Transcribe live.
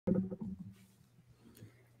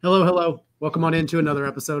Hello, hello. Welcome on into another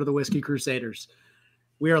episode of the Whiskey Crusaders.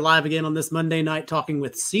 We are live again on this Monday night talking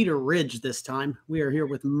with Cedar Ridge this time. We are here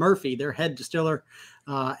with Murphy, their head distiller,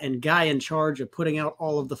 and guy in charge of putting out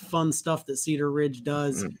all of the fun stuff that Cedar Ridge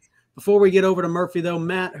does. Before we get over to Murphy, though,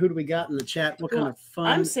 Matt, who do we got in the chat? What kind of fun?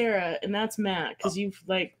 I'm Sarah, and that's Matt, because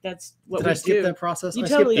that's what Did we I skip do. that process? You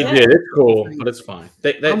totally You did. did. It's cool, but it's fine.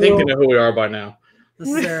 They think they know who we are by now. This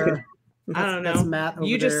is Sarah. I don't know. That's Matt over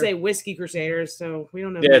You just there. say Whiskey Crusaders, so we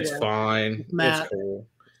don't know. Yeah, who it's you are. fine. Matt. It's cool.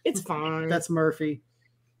 It's fine. That's Murphy.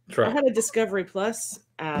 That's right. I had a Discovery Plus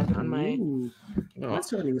ad on my. Ooh, Oh,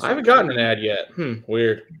 that's not even I haven't gotten an ad yet.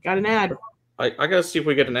 Weird. Got an ad. I gotta see if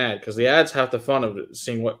we get an ad because the ads have the fun of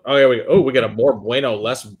seeing what. Oh yeah, we got a more bueno,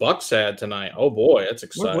 less bucks ad tonight. Oh boy, that's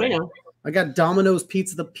exciting. Bueno. I got Domino's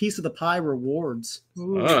Pizza, the piece of the pie rewards.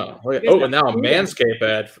 Ooh. And now a Manscaped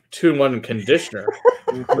ad for 2-in-1 conditioner,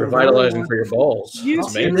 revitalizing for your balls. You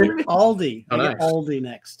That's too. And amazing. then Aldi. Oh, I get nice. Aldi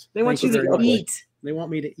next. They want Thank you very to much. eat. They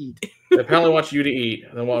want me to eat. They apparently want you to eat.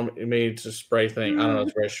 They want me to spray thing. I don't know.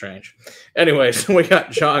 It's very strange. Anyways, we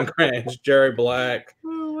got John Cranch, Jerry Black.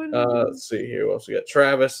 Let's see here. What else we got?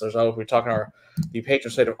 Travis. There's always we talking the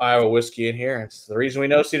patron state of Iowa whiskey in here. It's the reason we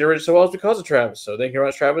know Cedar Ridge so well is because of Travis. So thank you very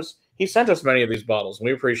much, Travis. He sent us many of these bottles, and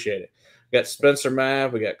we appreciate it. We got Spencer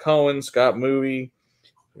Mav. We got Cohen, Scott Movie.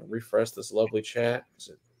 Refresh this lovely chat.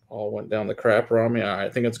 It all went down the crapper on me. All right, I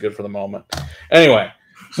think it's good for the moment. Anyway,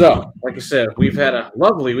 so like I said, we've had a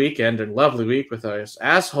lovely weekend and lovely week with us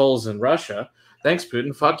assholes in Russia. Thanks,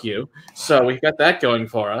 Putin. Fuck you. So we've got that going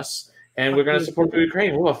for us, and we're going to support the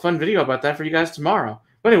Ukraine. We'll have a fun video about that for you guys tomorrow.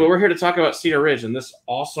 But anyway, we're here to talk about Cedar Ridge and this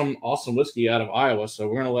awesome whiskey out of Iowa. So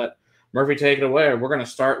we're going to let Murphy take it away. We're going to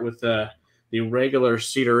start with the regular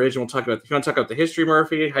Cedar Ridge, and we'll talk about. If you want to talk about the history,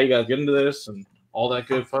 Murphy, how you guys get into this, and all that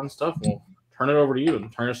good fun stuff, we'll turn it over to you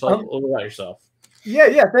and turn yourself a little about yourself.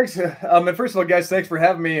 Yeah, thanks. And first of all, guys, thanks for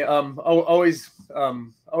having me. Always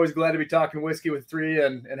glad to be talking whiskey with three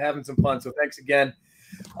and having some fun. So thanks again.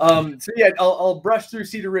 I'll brush through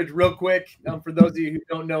Cedar Ridge real quick. For those of you who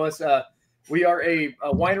don't know us, we are a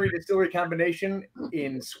winery distillery combination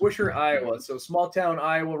in Swisher, Iowa. So small town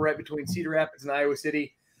Iowa, right between Cedar Rapids and Iowa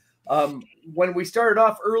City. When we started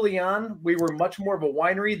off early on, we were much more of a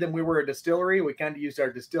winery than we were a distillery. We kind of used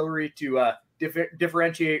our distillery to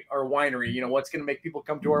differentiate our winery. You know, what's going to make people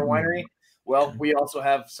come to our winery? Well, we also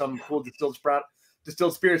have some cool distilled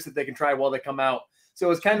spirits that they can try while they come out. So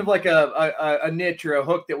it's kind of like a niche or a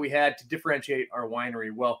hook that we had to differentiate our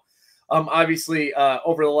winery. Well, obviously,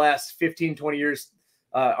 over the last 15, 20 years,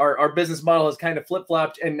 our business model has kind of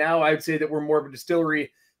flip-flopped. And now I would say that we're more of a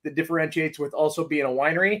distillery that differentiates with also being a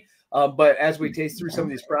winery. But as we taste through some of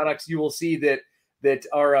these products, you will see that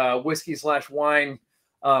our whiskey/wine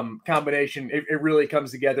combination, it really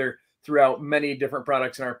comes together throughout many different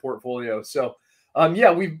products in our portfolio. So,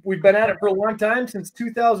 we've been at it for a long time, since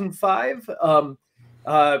 2005.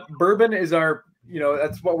 Bourbon is our,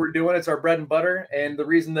 that's what we're doing. It's our bread and butter. And the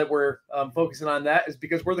reason that we're focusing on that is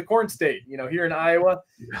because we're the corn state. Here in Iowa,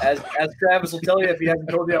 as Travis will tell you if he hasn't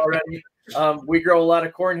told you already, we grow a lot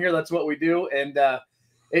of corn here. That's what we do. And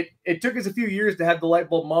it took us a few years to have the light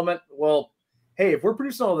bulb moment. Well, hey, if we're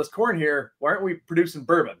producing all this corn here, why aren't we producing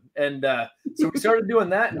bourbon? And so we started doing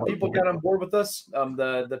that, and people got on board with us.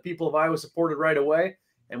 The people of Iowa supported right away,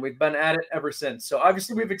 and we've been at it ever since. So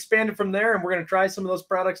obviously we've expanded from there, and we're going to try some of those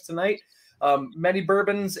products tonight. Many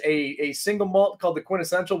bourbons, a single malt called the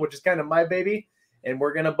QuintEssential, which is kind of my baby, and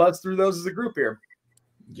we're going to buzz through those as a group here.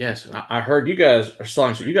 Yes, I heard you guys are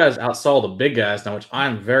selling. So you guys outsold the big guys now, which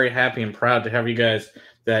I'm very happy and proud to have you guys.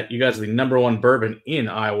 That you guys are the #1 bourbon in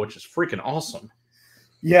Iowa, which is freaking awesome.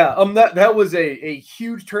 Yeah, that was a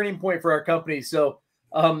huge turning point for our company. So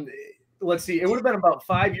let's see, it would have been about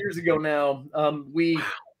 5 years ago now. We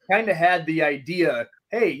kind of had the idea,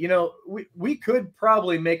 hey, we could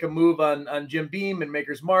probably make a move on Jim Beam and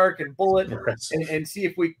Maker's Mark and Bullet and see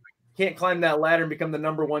if we can't climb that ladder and become the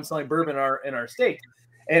 #1 selling bourbon in our state.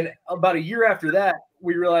 And about a year after that,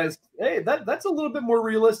 we realized, hey, that's a little bit more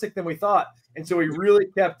realistic than we thought. And so we really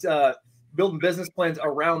kept building business plans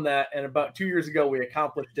around that. And about 2 years ago, we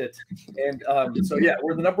accomplished it. And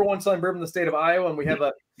we're the #1 selling bourbon in the state of Iowa, and we have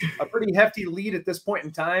a pretty hefty lead at this point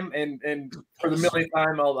in time. And for the millionth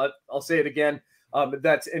time, I'll say it again.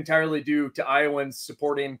 That's entirely due to Iowans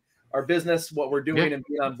supporting our business, what we're doing, and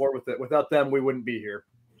being on board with it. Without them, we wouldn't be here.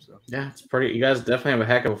 So. Yeah, it's pretty. You guys definitely have a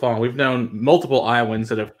heck of a following. We've known multiple Iowans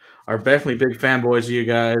that are definitely big fanboys of you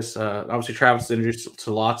guys. Obviously, Travis is introduced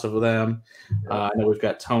to lots of them. I know we've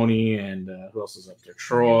got Tony and who else is up there?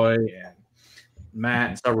 Troy and Matt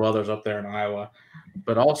and several others up there in Iowa.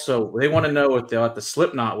 But also, they want to know with the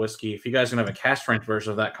Slipknot whiskey, if you guys are going to have a cask strength version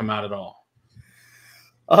of that come out at all.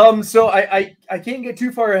 So I can't get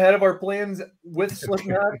too far ahead of our plans with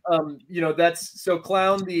Slipknot. That's so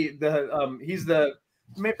Clown, he's the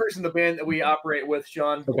main person in the band that we operate with,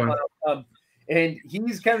 Sean. Okay. And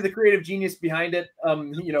he's kind of the creative genius behind it.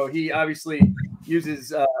 He obviously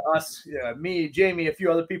uses us, me, Jamie, a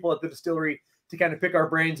few other people at the distillery to kind of pick our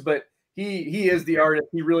brains, but he is the artist.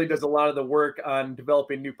 He really does a lot of the work on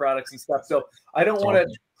developing new products and stuff. So I don't want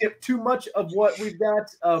to tip too much of what we've got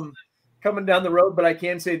coming down the road, but I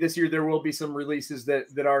can say this year there will be some releases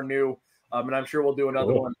that are new, and I'm sure we'll do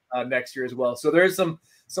another one next year as well. So there's some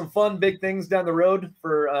fun big things down the road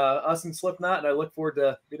for us and Slipknot, and I look forward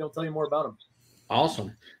to being able to tell you more about them.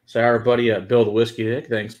 Awesome. So our buddy Bill the Whiskey Dick,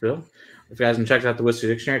 thanks Bill. If you guys can check out the Whiskey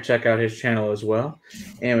Dictionary, check out his channel as well.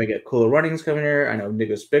 And we get Cooler Runnings coming here. I know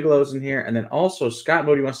Nicholas Bigelow's in here, and then also Scott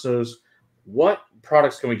Moody wants to know what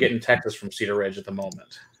products can we get in Texas from Cedar Ridge at the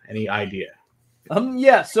moment? Any idea?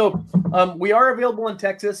 So we are available in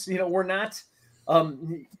Texas. We're not.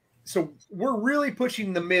 So we're really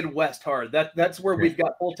pushing the Midwest hard. That's where we've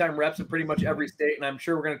got full-time reps in pretty much every state, and I'm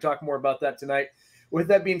sure we're going to talk more about that tonight. With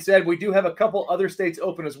that being said, we do have a couple other states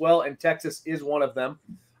open as well, and Texas is one of them.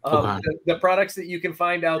 The products that you can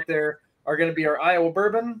find out there are going to be our Iowa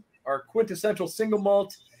bourbon, our QuintEssential single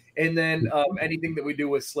malt, and then anything that we do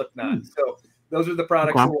with Slipknot. So those are the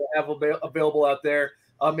products that we'll have available out there.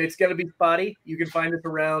 It's going to be spotty. You can find it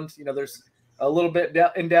around, there's a little bit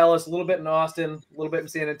in Dallas, a little bit in Austin, a little bit in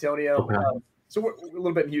San Antonio. So we're a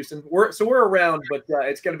little bit in Houston. We're around, but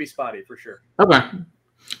it's going to be spotty for sure. Okay.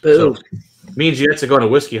 So, means you have to go on a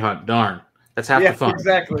whiskey hunt. Darn. That's half the fun.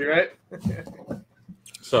 Exactly, right?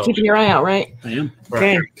 So keeping your eye out, right? I am.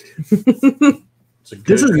 Okay.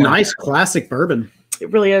 This is nice classic bourbon.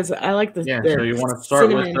 It really is. I like this. Yeah, so you want to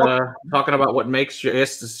start with talking about what makes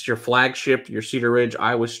this is your flagship, your Cedar Ridge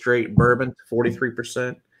Iowa Straight bourbon,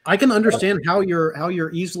 43%. I can understand how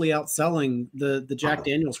you're easily outselling the Jack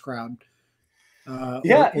Daniels crowd.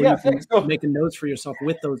 Making notes for yourself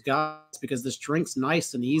with those guys because this drink's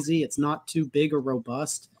nice and easy. It's not too big or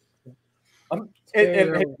robust. And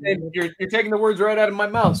you're taking the words right out of my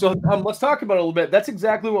mouth. So let's talk about it a little bit. That's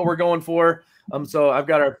exactly what we're going for. So I've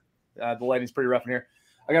got the lighting's pretty rough in here.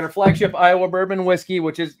 I got our flagship Iowa bourbon whiskey,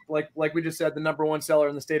 which is like we just said, the #1 seller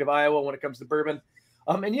in the state of Iowa when it comes to bourbon.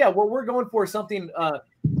 What we're going for is something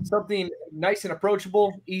nice and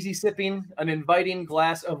approachable, easy sipping, an inviting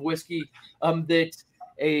glass of whiskey that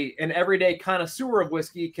an everyday connoisseur of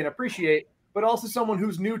whiskey can appreciate, but also someone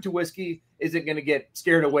who's new to whiskey isn't going to get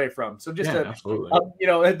scared away from. So just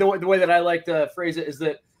the way that I like to phrase it is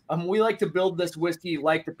that we like to build this whiskey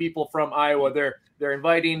like the people from Iowa. They're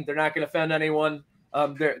inviting. They're not going to offend anyone.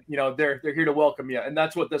 They're here to welcome you, and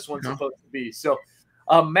that's what this one's supposed to be. So.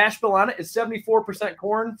 Mash bill on it is 74%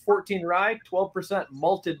 corn, 14 rye, 12%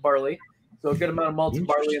 malted barley. So a good amount of malted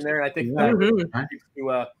barley in there. And I think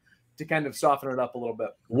that to kind of soften it up a little bit.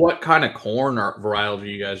 What kind of corn or varietal are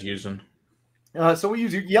you guys using? So we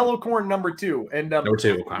use yellow corn #2. And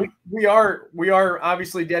 #2, okay. we are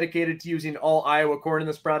obviously dedicated to using all Iowa corn in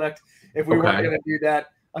this product. If we weren't going to do that,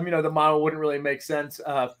 the model wouldn't really make sense.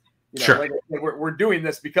 Like I said, we're doing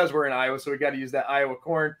this because we're in Iowa, so we got to use that Iowa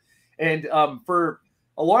corn. And for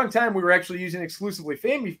a long time, we were actually using exclusively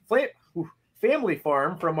family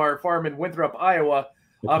farm from our farm in Winthrop, Iowa.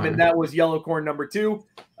 And that was yellow corn #2,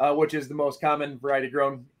 which is the most common variety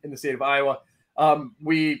grown in the state of Iowa.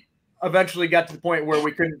 We eventually got to the point where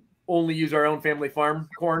we couldn't only use our own family farm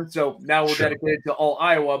corn. So now we're dedicated to all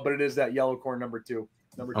Iowa, but it is that yellow corn #2.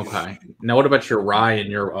 Okay. Now, what about your rye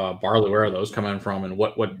and your barley? Where are those coming from, and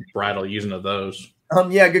what varietal are you using of those?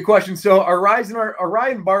 Good question. So our rye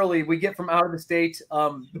and barley we get from out of the state.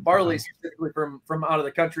 The barley specifically from out of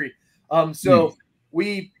the country.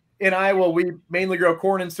 We in Iowa we mainly grow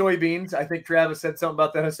corn and soybeans. I think Travis said something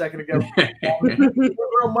about that a second ago. We don't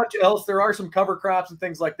grow much else. There are some cover crops and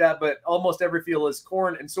things like that, but almost every field is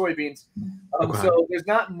corn and soybeans. So there's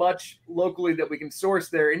not much locally that we can source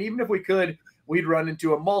there. And even if we could, we'd run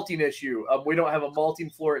into a malting issue. We don't have a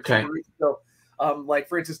malting floor at Cedar Ridge, so. Like,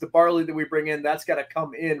 for instance, the barley that we bring in, that's got to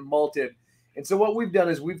come in malted. And so what we've done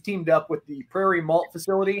is we've teamed up with the Prairie Malt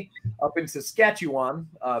Facility up in Saskatchewan,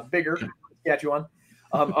 Saskatchewan,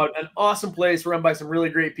 an awesome place run by some really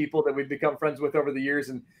great people that we've become friends with over the years.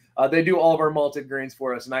 And they do all of our malted grains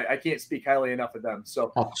for us. And I can't speak highly enough of them.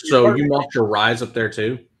 So you malt your rye up there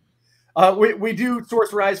too? We do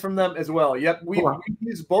source rye from them as well. Yep. We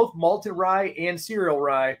use both malted rye and cereal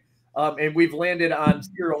rye. And we've landed on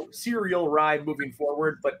cereal rye moving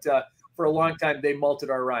forward, but for a long time they malted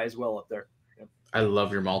our rye as well up there. Yep. I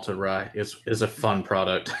love your malted rye. It's a fun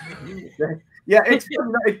product. Yeah,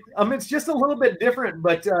 it's just a little bit different,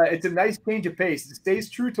 but it's a nice change of pace. It stays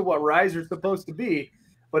true to what ryes are supposed to be,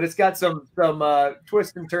 but it's got some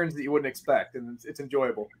twists and turns that you wouldn't expect, and it's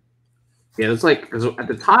enjoyable. Yeah, it's like, 'cause at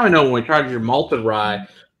the time, I know when we tried your malted rye,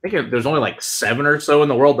 I think there's only like 7 or so in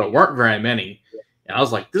the world. There weren't very many, and I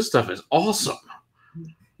was like, this stuff is awesome.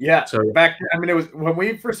 Yeah. So it was when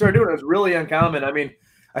we first started doing it, it was really uncommon. I mean,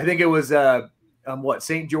 I think it was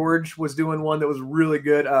St. George was doing one that was really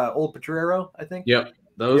good. Old Potrero, I think. Yep,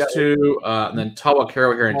 those two. And then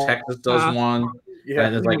Tawakero here in Texas does one. Yeah,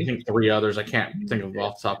 and there's like I think 3 others. I can't think of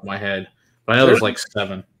off the top of my head, but I know there's like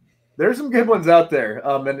 7. There's some good ones out there,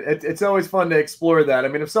 and it's always fun to explore that. I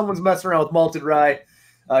mean, if someone's messing around with malted rye,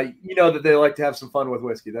 you know that they like to have some fun with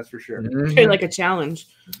whiskey. That's for sure. Mm-hmm. Like a challenge.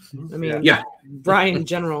 I mean, rye in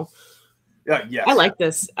general. Yes. I like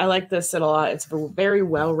this. I like this a lot. It's very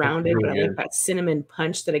well rounded, but I like that cinnamon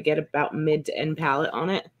punch that I get about mid to end palate on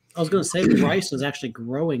it. I was going to say the rice is actually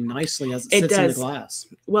growing nicely as it sits in the glass.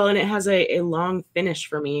 Well, and it has a long finish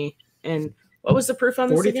for me. And what was the proof on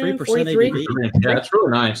this 43% again? 43%. Yeah, it's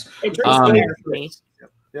really nice. It drinks better for me.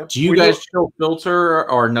 Yep. Do you guys chill filter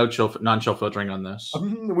or non-chill filtering on this?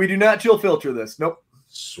 We do not chill filter this. Nope.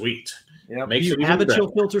 Sweet. Yeah. Do you have a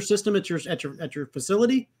chill filter system at your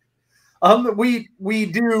facility? We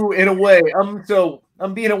do in a way. So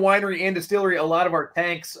being a winery and distillery, a lot of our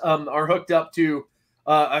tanks are hooked up to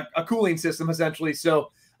a cooling system essentially.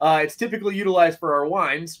 So it's typically utilized for our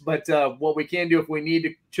wines, but what we can do if we need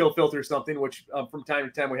to chill filter something, which from time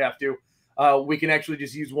to time we have to, we can actually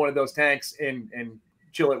just use one of those tanks and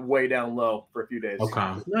chill it way down low for a few days.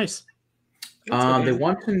 Okay. Nice. They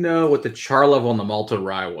want to know what the char level on the malted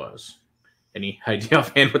rye was. Any idea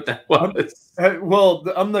offhand what that was?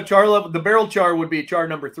 The char level, the barrel char would be char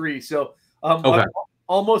number 3. So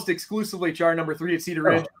almost exclusively char number 3 at Cedar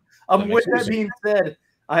Ridge. With that being said,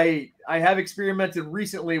 I have experimented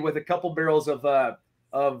recently with a couple barrels of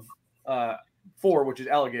 4, which is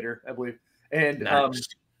alligator, I believe, and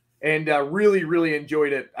really, really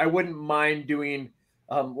enjoyed it. I wouldn't mind doing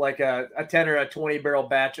like a 10 or a 20 barrel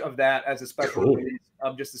batch of that as a special release,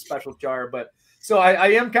 just a special char. But so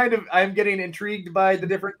I'm getting intrigued by the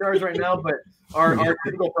different chars right now, but our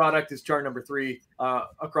typical product is char number 3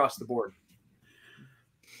 across the board.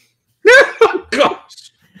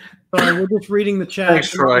 Gosh. We're just reading the chat. Thanks,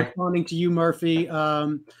 Troy. Responding to you, Murphy.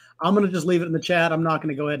 I'm going to just leave it in the chat. I'm not going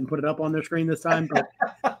to go ahead and put it up on their screen this time. But,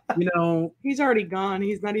 he's already gone.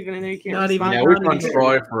 He's not even in any camp. Yeah, we've known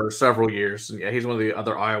Troy for several years. Yeah, he's one of the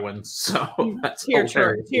other Iowans. So that's Cheers,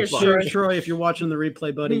 Troy, if you're watching the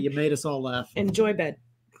replay, buddy, you made us all laugh. Enjoy bed.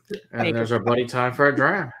 And there's our buddy time for a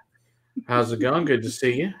dram. How's it going? Good to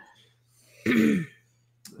see you.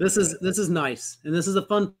 This is nice, and this is a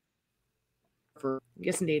fun.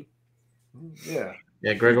 Yes, indeed. Yeah.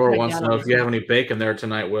 Yeah, Gregor wants to know if you have any bacon there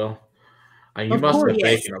tonight, Will. You must have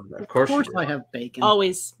bacon over there. Of course I have bacon.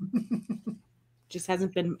 Always. Just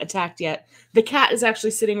hasn't been attacked yet. The cat is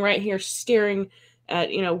actually sitting right here staring at,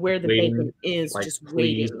 where the bacon is, like, just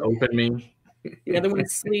waiting. Please open me. The other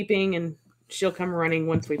one's sleeping, and she'll come running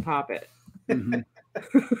once we pop it. Mm-hmm.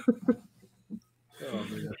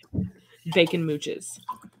 Bacon mooches.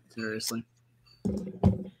 Seriously.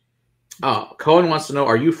 Cohen wants to know,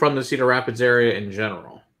 are you from the Cedar Rapids area in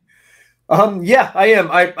general? Yeah, I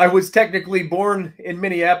am. I was technically born in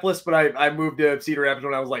Minneapolis, but I moved to Cedar Rapids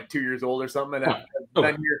when I was like 2 years old or something. And I've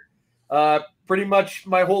been here pretty much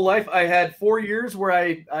my whole life. I had 4 years where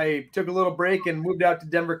I took a little break and moved out to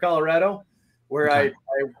Denver, Colorado, where I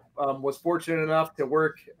was fortunate enough to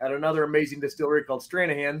work at another amazing distillery called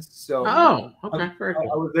Stranahan's. So very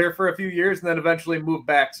cool. I was there for a few years and then eventually moved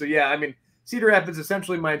back. So yeah, I mean, Cedar Rapids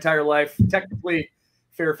essentially my entire life. Technically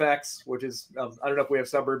Fairfax, which is I don't know if we have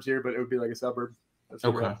suburbs here, but it would be like a suburb. That's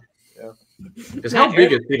okay. Yeah. Because how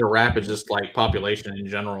big is Cedar Rapids, just like population in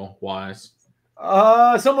general wise?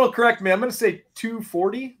 Someone will correct me. I'm going to say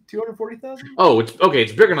 240,000. Oh, it's okay.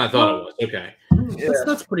 It's bigger than I thought it was. Okay. Yeah.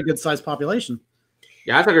 That's a pretty good sized population.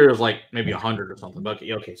 Yeah, I thought it was like maybe 100 or something. But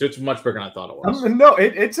okay, so it's much bigger than I thought it was. No,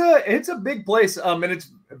 it's a big place, and it's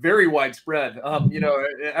very widespread.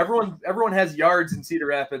 Everyone has yards in Cedar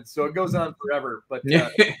Rapids, so it goes on forever. But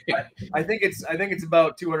I think it's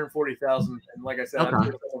about 240,000. And like I said, I'm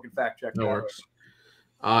sure someone can fact check. No works.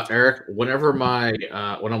 Eric, whenever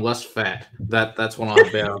when I'm less fat, that's when I'll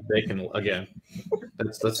have bacon again.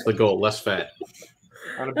 That's the goal, less fat.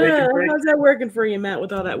 On a bacon break. How's that working for you, Matt,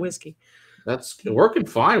 with all that whiskey? That's working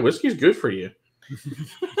fine. Whiskey's good for you.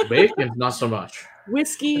 Bacon, not so much.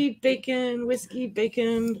 Whiskey, bacon.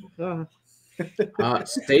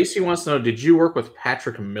 Stacy wants to know, did you work with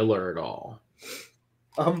Patrick Miller at all?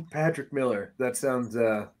 Patrick Miller. That sounds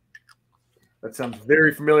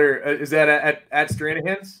very familiar. Is that at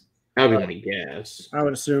Stranahan's? I would be guess. I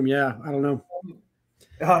would assume, yeah. I don't know.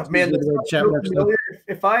 Oh, man,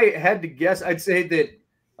 if I had to guess, I'd say that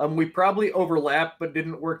we probably overlapped but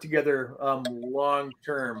didn't work together long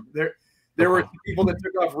term. There were people that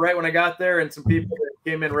took off right when I got there and some people that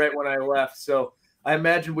came in right when I left. So I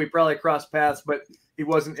imagine we probably crossed paths, but he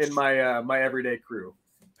wasn't in my my everyday crew.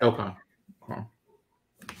 Okay.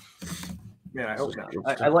 Yeah, I hope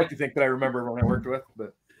not. I like to think that I remember everyone I worked with,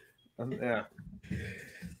 but yeah.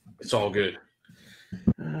 It's all good.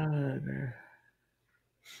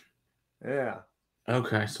 Yeah.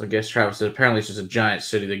 Okay, so I guess Travis said apparently it's just a giant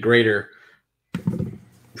city. The greater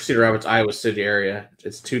Cedar Rapids, Iowa City area.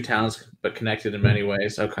 It's 2 towns, but connected in many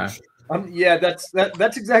ways. Okay. Yeah, that's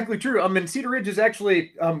exactly true. And Cedar Ridge is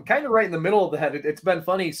actually kind of right in the middle of that. It's been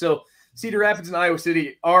funny. So Cedar Rapids and Iowa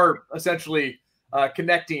City are essentially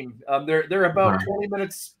connecting. They're about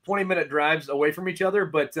 20-minute drives away from each other,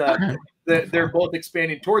 but they're both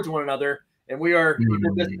expanding towards one another, and we are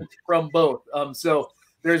equal distance from both. So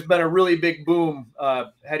there's been a really big boom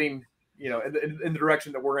heading, in the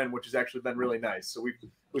direction that we're in, which has actually been really nice. So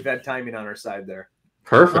we've had timing on our side there.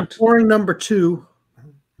 Perfect. I'm pouring number 2.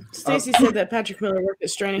 Stacy said that Patrick Miller worked at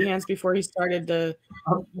Stranahan's before he started the.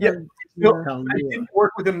 I didn't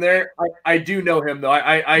work with him there. I do know him though.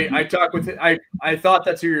 I talk with him. I thought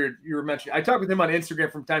that's who you were mentioning. I talk with him on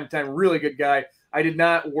Instagram from time to time. Really good guy. I did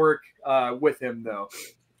not work with him though.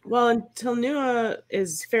 Well, until Nua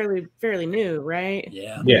is fairly new, right?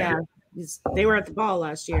 Yeah. They were at the ball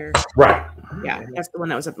last year. Right. Yeah, that's the one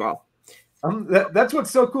that was at the ball. That's what's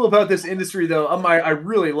so cool about this industry though. I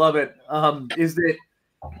really love it. Is that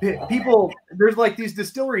people, there's like these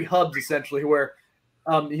distillery hubs essentially where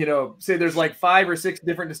say there's like 5 or 6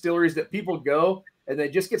 different distilleries that people go and they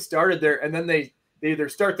just get started there, and then they either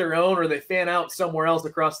start their own or they fan out somewhere else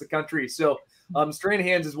across the country. So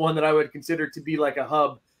Stranahan's is one that I would consider to be like a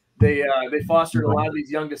hub. They fostered a lot of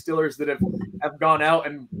these young distillers that have gone out,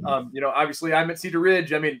 and obviously I'm at Cedar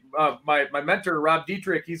Ridge. I mean, my mentor Rob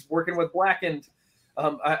Dietrich, he's working with Blackened.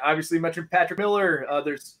 I obviously mentioned Patrick Miller.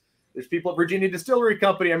 There's people at Virginia Distillery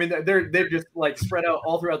Company. I mean, they've just like spread out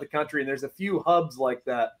all throughout the country, and there's a few hubs like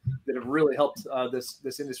that have really helped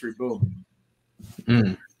this industry boom.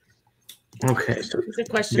 Okay, so it's a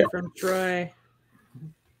question from Troy.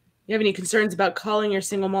 You have any concerns about calling your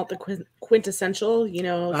single malt the QuintEssential?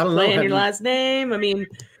 Playing your last name. I mean,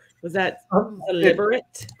 was that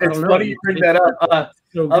deliberate? It's funny you bring that up.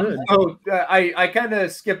 I kind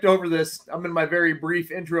of skipped over this. I'm in my very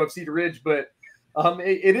brief intro of Cedar Ridge, but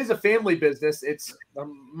it is a family business. It's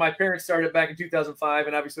my parents started back in 2005,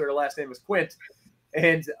 and obviously our last name is Quint.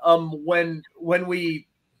 And when we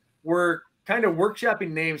were kind of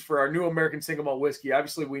workshopping names for our new American single malt whiskey,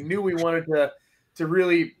 obviously we knew we wanted to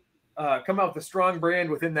really come out with a strong brand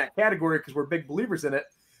within that category because we're big believers in it.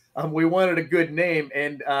 We wanted a good name,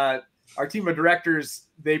 and our team of directors,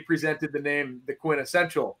 they presented the name the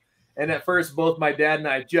QuintEssential. And at first, both my dad and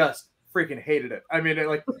I just freaking hated it. I mean,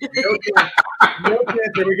 like no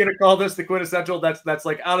chance that we're gonna call this the QuintEssential. That's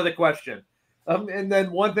like out of the question. And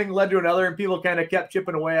then one thing led to another, and people kind of kept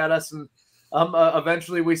chipping away at us, and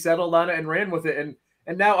eventually we settled on it and ran with it.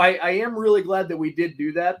 And now I am really glad that we did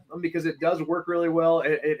do that because it does work really well.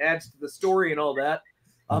 It adds to the story and all that.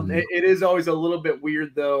 It is always a little bit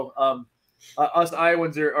weird though. Us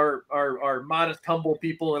Iowans are modest, humble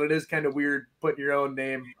people, and it is kind of weird putting your own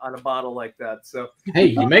name on a bottle like that. So hey,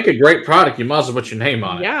 you make a great product, you might as well put your name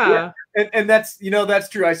on it. Yeah. And that's that's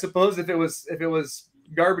true. I suppose if it was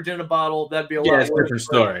garbage in a bottle, that'd be a lot worse. Different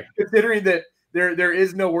story. Considering that there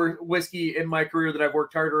is no whiskey in my career that I've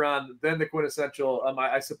worked harder on than the QuintEssential,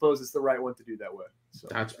 I suppose it's the right one to do that with. So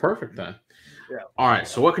that's perfect then. Yeah. All right.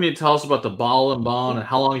 So what can you tell us about the bottle and bond, and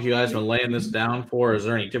how long have you guys been laying this down for? Is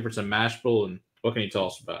there any difference in mash bill, and what can you tell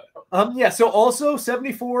us about it? Yeah. So also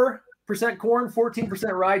 74% corn,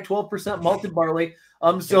 14% rye, 12% malted barley.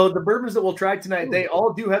 So the bourbons that we'll try tonight, they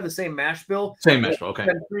all do have the same mash bill. Same mash bill. Okay.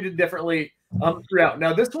 And treated differently throughout.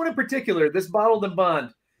 Now this one in particular, this bottled and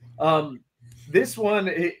bond, this one,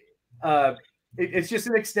 it's just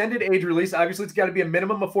an extended age release. Obviously, it's got to be a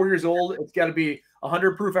minimum of 4 years old. It's got to be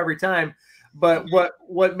 100 proof every time. But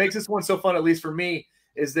what makes this one so fun, at least for me,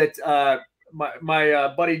 is that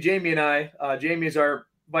my buddy Jamie and I, Jamie is our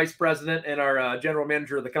vice president and our general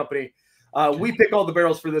manager of the company. We pick all the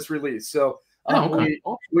barrels for this release. So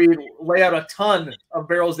we lay out a ton of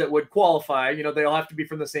barrels that would qualify. They all have to be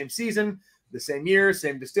from the same season, the same year,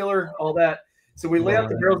 same distiller, all that. So we lay out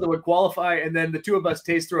the barrels that would qualify, and then the two of us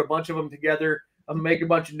taste through a bunch of them together, make a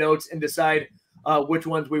bunch of notes, and decide which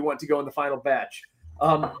ones we want to go in the final batch.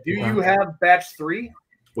 Do you have batch 3?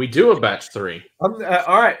 We do have batch 3. All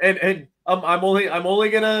right, and I'm only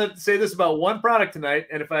gonna say this about one product tonight,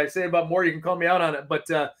 and if I say about more, you can call me out on it. But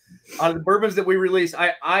on the bourbons that we release,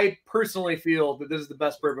 I personally feel that this is the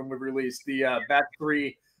best bourbon we've released, the batch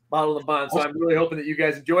 3 bottle of bond. So I'm really hoping that you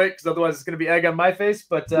guys enjoy it, because otherwise it's going to be egg on my face.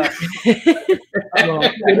 But I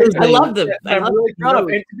love them. I'm really proud of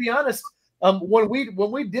it. And to be honest, when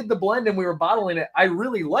we did the blend and we were bottling it, I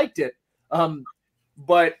really liked it.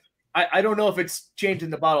 But I don't know if it's changing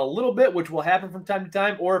the bottle a little bit, which will happen from time to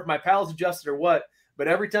time, or if my palate's adjusted or what. But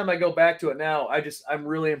every time I go back to it now, I'm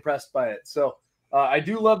really impressed by it. So I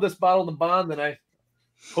do love this bottle of bond, and I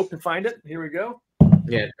hope to find it. Here we go.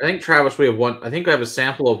 Yeah, I think, Travis, we have one. I think I have a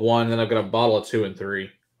sample of 1, and then I've got a bottle of 2 and 3.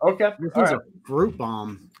 Okay. This is a fruit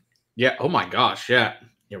bomb. Yeah. Oh my gosh. Yeah.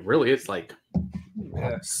 It really is like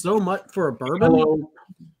so much for a bourbon.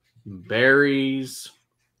 Berries.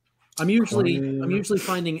 I'm usually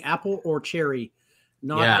finding apple or cherry,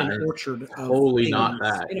 not an orchard. Totally not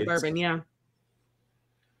that. In a bourbon, yeah.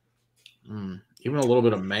 Even a little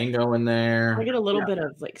bit of mango in there. I get a little bit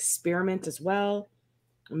of like spearmint as well,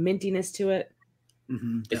 mintiness to it.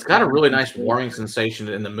 It's got a really nice warming sensation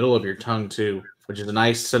in the middle of your tongue too, which is a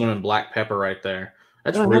nice cinnamon black pepper right there.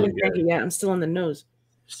 That's really good. Yeah, I'm still on the nose.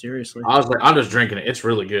 Seriously, I was like, I'm just drinking it. It's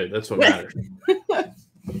really good. That's what matters.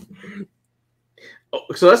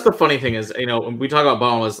 So that's the funny thing is, when we talk about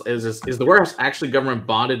bond, is the warehouse actually government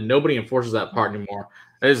bonded? Nobody enforces that part anymore.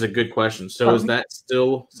 That is a good question. So is that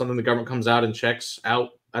still something the government comes out and checks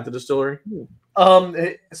out at the distillery?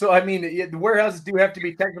 So I mean, the warehouses do have to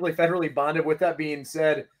be technically federally bonded. With that being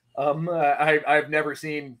said, I've never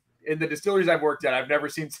seen, in the distilleries I've worked at, I've never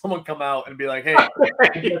seen someone come out and be like, "Hey,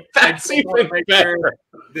 that's even better.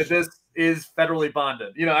 That this is federally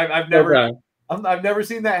bonded." I've never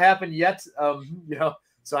seen that happen yet.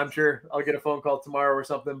 So I'm sure I'll get a phone call tomorrow or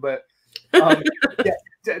something. But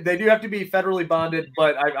they do have to be federally bonded.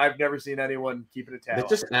 But I've never seen anyone keep it attached. It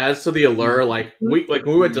just adds to the allure. Like when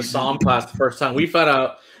we went to Somm class the first time, we found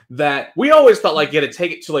out that we always thought you had to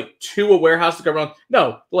take it to a warehouse to go around.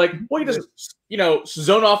 No, you just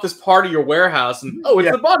zone off this part of your warehouse and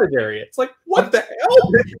it's the bonded area. It's like, what the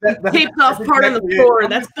hell? Taped off part on the floor.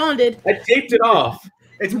 That's bonded. I taped it off.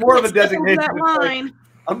 It's more of a designation. That line.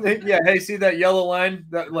 Hey, see that yellow line,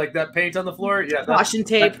 that paint on the floor? Yeah, caution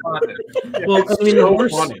tape. Well, I mean,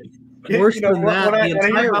 worse than that, the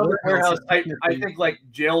entire warehouse, I think like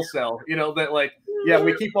jail cell.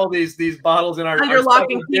 We keep all these bottles in our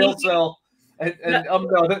lock and key jail cell, and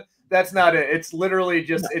no, that's not it. It's literally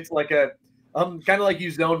just it's like a kind of like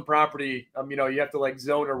you zone property. You have to like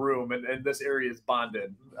zone a room, and this area is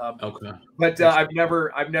bonded. Okay, but I've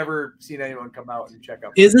never seen anyone come out and check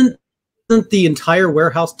out. Isn't the entire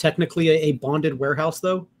warehouse technically a bonded warehouse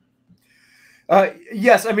though?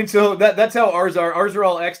 Yes, I mean, so that's how ours are. Ours are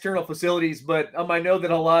all external facilities, but I know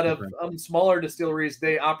that a lot of smaller distilleries,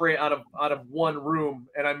 they operate out of one room,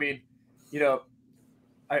 and I mean,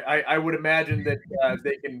 I would imagine that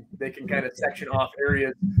they can kind of section off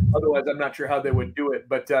areas. Otherwise, I'm not sure how they would do it.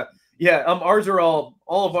 But ours are all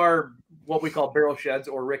of our what we call barrel sheds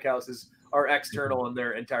or rick houses are external, and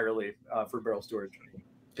they're entirely for barrel storage.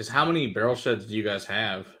 Because how many barrel sheds do you guys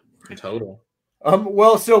have in total?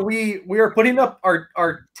 Well, so we are putting up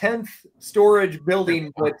our 10th storage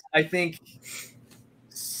building, but I think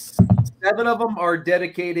 7 of them are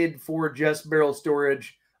dedicated for just barrel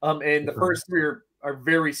storage, and the first 3 are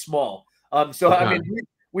very small. I mean,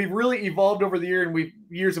 we've really evolved over the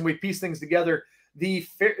years, and we've pieced things together. The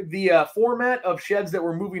format of sheds that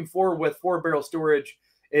we're moving forward with for barrel storage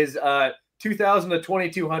is 2,000 to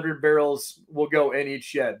 2,200 barrels will go in each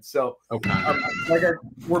shed. So,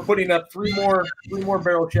 we're putting up 3 more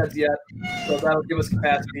barrel sheds yet. So that'll give us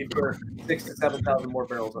capacity for 6,000 to 7,000 more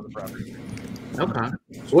barrels on the property. Okay.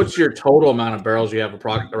 So what's your total amount of barrels you have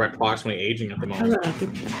approximately aging at the moment?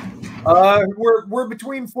 We're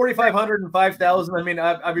between 4,500 and 5,000. I mean,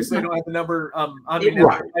 obviously I don't have the number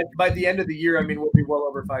by the end of the year. I mean, we'll be well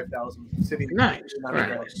over 5,000 sitting. Nice.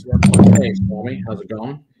 Hey, Stormy, how's it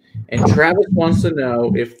going? And Travis wants to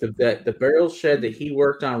know if the barrel shed that he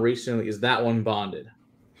worked on recently, is that one bonded?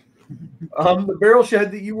 The barrel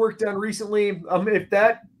shed that you worked on recently, if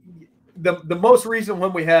that the most recent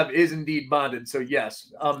one we have is indeed bonded, so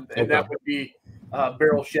yes, and that would be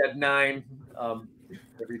barrel shed 9.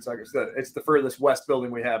 It's the furthest west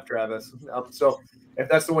building we have, Travis. So if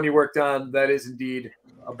that's the one you worked on, that is indeed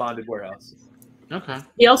a bonded warehouse. Okay.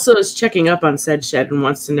 He also is checking up on said shed and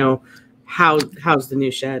wants to know How's the new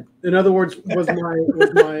shed? In other words, was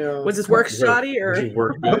this work shoddy or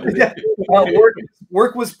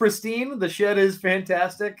work was pristine? The shed is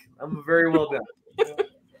fantastic. I'm very well done.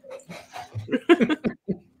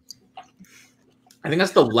 I think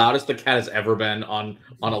that's the loudest the cat has ever been on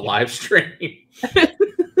a live stream.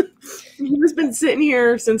 He's been sitting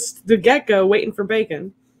here since the get-go waiting for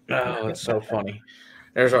bacon. Oh, that's so funny.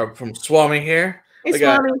 There's our from Swami here. Hey, we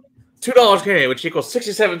got Swami. $2 Canadian, which equals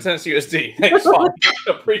 67 cents USD. Thanks, Swami.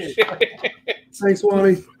 Appreciate it. Thanks,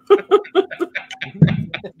 Swami.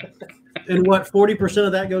 And what, 40%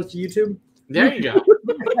 of that goes to YouTube? There you go.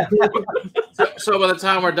 So by the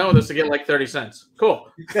time we're done with this, to get like 30 cents.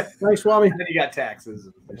 Cool. Thanks, Swami. And then you got taxes.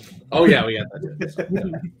 Oh, yeah, we got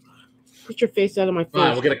that. Get your face out of my face.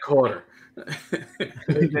 Fine, we'll get a quarter.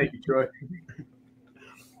 Thank you, Troy.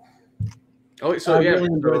 Oh, so I yeah, really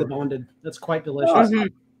enjoy the bonded. That's quite delicious.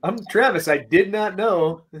 Travis. I did not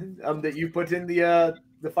know that you put in the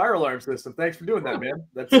fire alarm system. Thanks for doing that, man.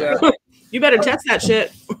 That's you better test that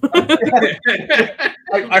shit.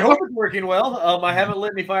 I hope it's working well. I haven't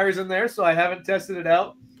lit any fires in there, so I haven't tested it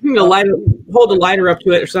out. You know, hold a lighter up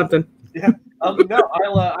to it or something. Yeah. No,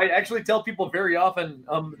 I actually tell people very often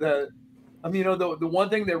the one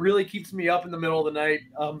thing that really keeps me up in the middle of the night,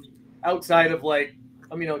 outside of like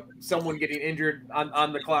someone getting injured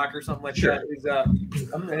on the clock or something like that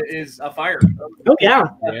is a fire. Oh yeah.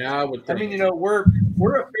 Yeah. I mean, we're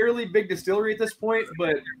a fairly big distillery at this point,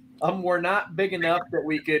 but we're not big enough that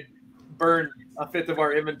we could burn a fifth of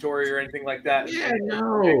our inventory or anything like that. Yeah,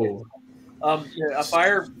 no. A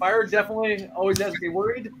fire definitely always has to be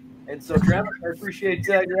worried. And so, Travis, I appreciate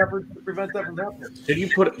your efforts to prevent that from happening. Do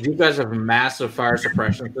you guys have a massive fire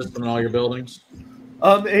suppression system in all your buildings?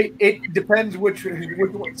 It depends which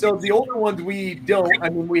one. So the older ones we don't. I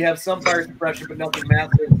mean, we have some fire suppression, but nothing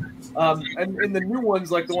massive. And in the new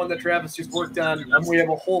ones, like the one that Travis just worked on, we have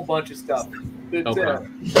a whole bunch of stuff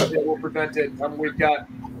that will prevent it. We've got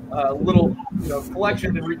little,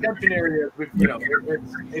 collection and retention areas. With,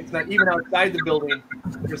 it's not even outside the building.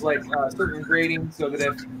 There's like certain grading so that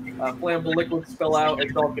if flammable liquids spill out,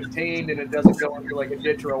 it's all contained and it doesn't go into like a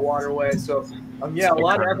ditch or a waterway. So, a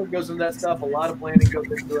lot of effort goes into that stuff. A lot of planning goes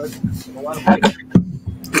into it. And a lot of planning.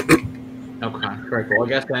 Okay, very cool. I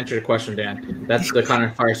guess to answer your question, Dan, that's the kind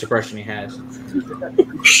of fire suppression he has.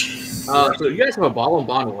 So you guys have a bottle and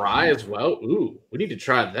bond rye as well. Ooh, we need to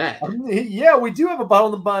try that. Yeah, we do have a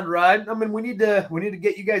bottle and bond rye. I mean, we need to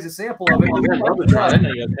get you guys a sample of it. I'd love to try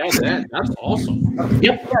that. That's awesome.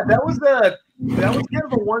 Yep. Yeah, that was kind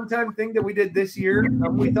of a one-time thing that we did this year.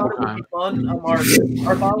 We thought it would be fun.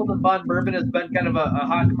 Our bottled and bond bourbon has been kind of a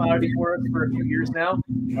hot commodity for us for a few years now.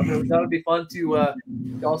 We thought it'd be fun to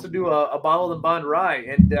also do a bottled and bond rye,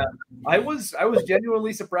 and I was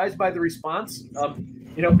genuinely surprised by the response.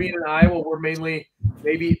 Being in Iowa, we're mainly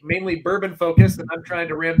bourbon focused, and I'm trying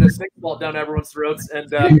to ram this six malt down everyone's throats.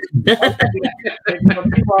 And I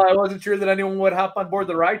wasn't sure that anyone would hop on board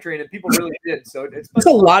the rye train, and people really did. So it's a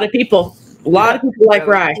lot of people. A lot of people like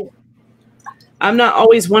rye. I'm not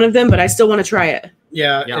always one of them, but I still want to try it.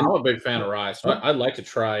 Yeah, I'm a big fan of rye, so I'd like to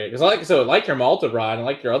try it because I like your malted rye and I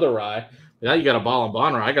like your other rye. Now you got a bottle and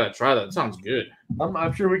bond rye. I got to try that. It sounds good.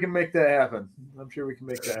 I'm sure we can make that happen.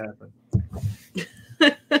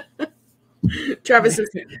 Travis is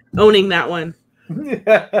owning that one.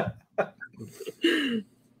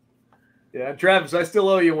 Yeah, Travis, I still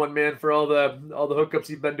owe you one, man, for all the hookups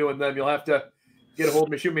you've been doing them. You'll have to get a hold of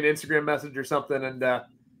me, shoot me an Instagram message or something, and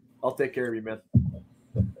I'll take care of you, man.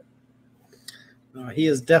 He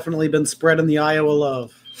has definitely been spreading the Iowa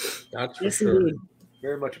love. That's for sure.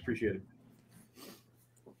 Very much appreciated.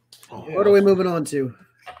 What are we moving on to?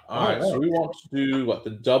 All right, so we want to do what, the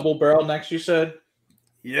double barrel next, you said?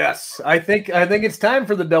 Yes, I think it's time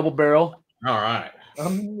for the double barrel. All right.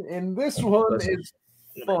 And this one is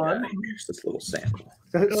fun. Here's this little sample.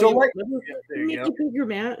 So make it bigger,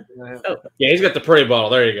 Matt. Oh. Yeah, he's got the pretty bottle.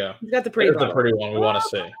 There you go. He's got the pretty bottle. The pretty one we want to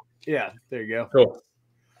see. Yeah, there you go. Cool.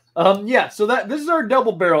 Yeah, so this is our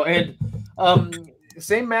double barrel, and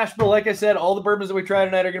same mash bill. Like I said, all the bourbons that we try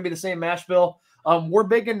tonight are going to be the same mash bill. We're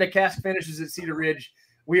big into cask finishes at Cedar Ridge.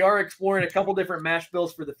 We are exploring a couple different mash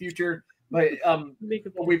bills for the future, but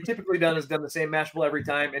what we've typically done is done the same mash bill every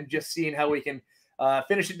time and just seeing how we can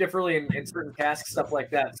finish it differently in certain casks, stuff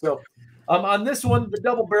like that. So on this one, the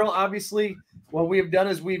double barrel, obviously, what we have done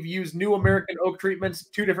is we've used new American oak treatments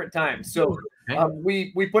 2 different times. So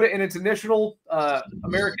we put it in its initial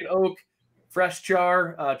American oak fresh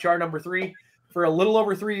char number 3 for a little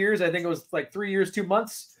over 3 years. I think it was like 3 years, 2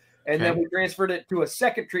 months. And then we transferred it to a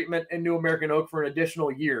second treatment in new American oak for an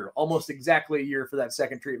additional year, almost exactly a year for that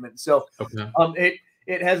second treatment. So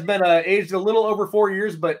it has been aged a little over 4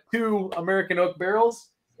 years, but 2 American oak barrels.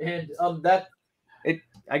 And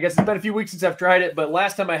I guess it's been a few weeks since I've tried it, but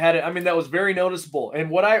last time I had it, I mean, that was very noticeable. And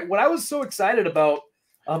what I was so excited about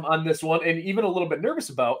on this one, and even a little bit nervous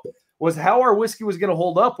about, was how our whiskey was going to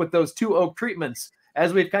hold up with those 2 oak treatments.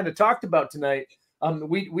 As we've kind of talked about tonight,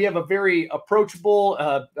 we have a very approachable,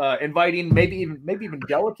 inviting, maybe even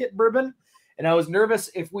delicate bourbon. And I was nervous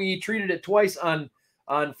if we treated it twice on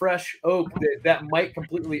fresh oak that might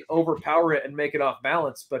completely overpower it and make it off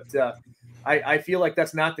balance. But I feel like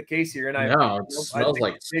that's not the case here. And it smells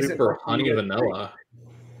like super honey vanilla.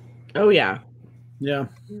 Oh yeah. Yeah.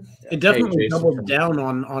 It definitely doubled down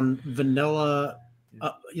on vanilla.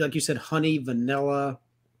 Like you said, honey, vanilla.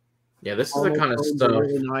 Yeah, this is the kind of stuff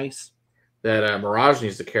really nice that Mirage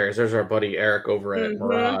needs to carry. There's our buddy Eric over at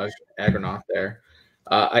Mirage Agronaut there.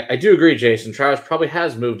 I do agree, Jason. Travis probably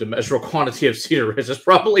has moved a measurable quantity of Cedar Ridge. That's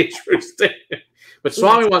probably a true statement. But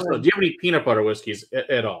Swami wants to know, do you have any peanut butter whiskeys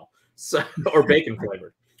at all? So, or bacon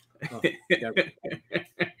flavored?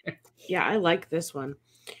 Yeah, I like this one.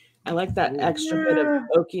 I like that extra bit of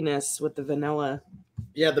oakiness with the vanilla.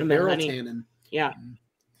 Yeah, the barrel tannin. Yeah.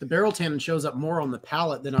 The barrel tannin shows up more on the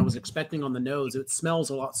palate than I was expecting on the nose. It smells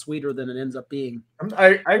a lot sweeter than it ends up being.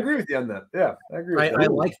 I agree with you on that. Yeah, I agree with I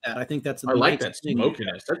like that. I think that's I like that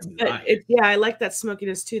smokiness. That's nice. I like that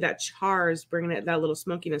smokiness too. That char is bringing it that little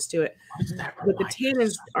smokiness to it. But the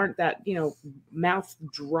tannins aren't that, mouth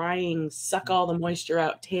drying, suck all the moisture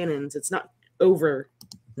out tannins. It's not over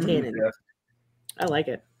tannin. Yeah. I like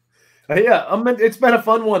it. It's been a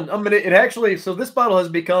fun one. It actually, so this bottle has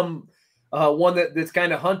become one that's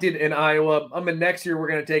kind of hunted in Iowa. Next year we're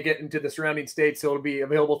going to take it into the surrounding states, so it'll be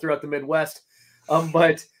available throughout the Midwest.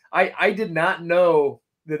 But I did not know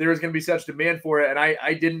that there was going to be such demand for it, and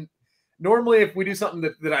I didn't. Normally, if we do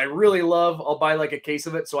something that I really love, I'll buy like a case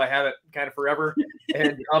of it, so I have it kind of forever.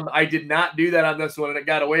 And I did not do that on this one, and it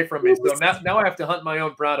got away from me. So now I have to hunt my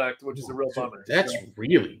own product, which is a real bummer. That's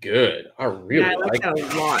really good. I really like that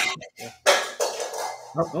a lot.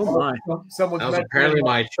 Oh my! That was apparently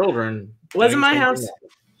my children. Wasn't my house.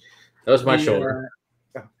 That was my children.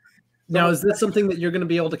 Now, is this something that you're going to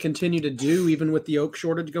be able to continue to do even with the oak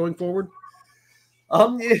shortage going forward?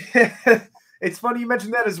 It's funny you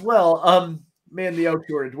mentioned that as well. Man, the oak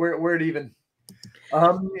shortage. Where it even?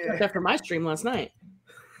 Except for my stream last night.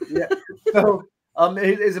 Yeah. So,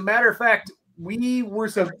 as a matter of fact, we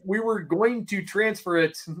were going to transfer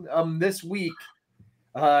it this week.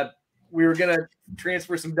 We were going to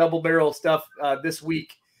transfer some double barrel stuff this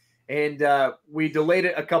week, and we delayed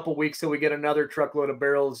it a couple weeks so we get another truckload of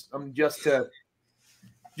barrels just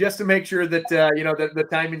to make sure that that the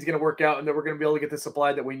timing's going to work out and that we're going to be able to get the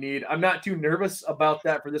supply that we need. I'm not too nervous about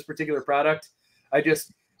that for this particular product.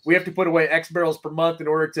 We have to put away X barrels per month in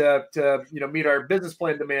order to meet our business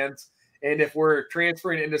plan demands. And if we're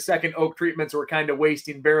transferring into second oak treatments, we're kind of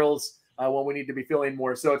wasting barrels when we need to be filling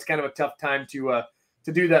more. So it's kind of a tough time to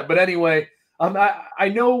do that. But anyway, I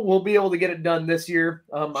know we'll be able to get it done this year.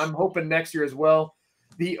 I'm hoping next year as well.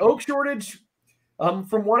 The oak shortage,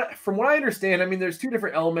 from what I understand, there's 2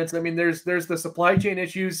 different elements. There's the supply chain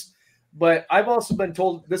issues, but I've also been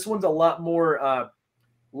told this one's a lot more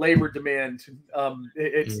labor demand.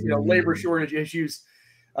 It's labor shortage issues.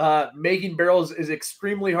 Making barrels is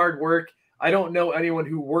extremely hard work. I don't know anyone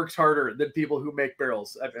who works harder than people who make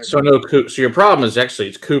barrels. So your problem is actually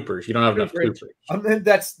it's coopers. You don't have enough coopers.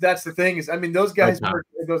 That's the thing is, those guys work,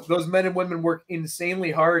 those men and women work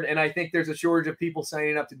insanely hard, and I think there's a shortage of people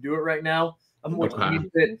signing up to do it right now. Which means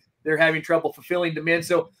that they're having trouble fulfilling demand.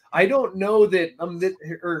 So I don't know that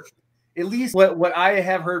or at least what I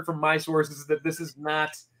have heard from my sources is that this is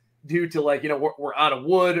not due to we're out of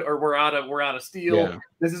wood or we're out of steel. Yeah.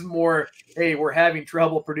 This is more, hey, we're having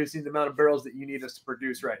trouble producing the amount of barrels that you need us to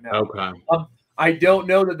produce right now. Okay. I don't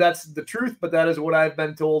know that that's the truth, but that is what I've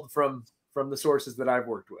been told from the sources that I've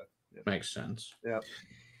worked with. Yeah. Makes sense. Yeah.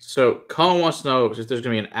 So Colin wants to know if there's going to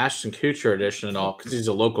be an Ashton Kutcher edition at all because he's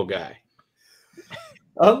a local guy.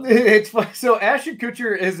 It's fun. So Ashton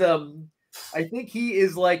Kutcher is I think he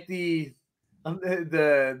is like the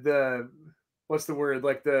what's the word?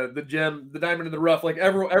 Like the gem, the diamond in the rough. Like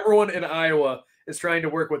everyone in Iowa is trying to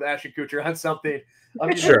work with Ashton Kutcher on something.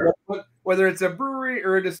 Sure. Whether it's a brewery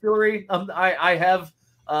or a distillery, I have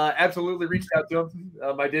absolutely reached out to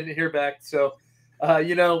him. I didn't hear back, so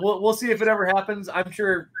we'll see if it ever happens. I'm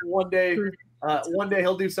sure one day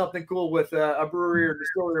he'll do something cool with a brewery or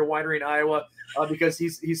distillery or winery in Iowa because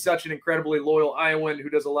he's such an incredibly loyal Iowan who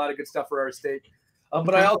does a lot of good stuff for our state.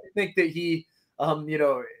 But I also think that he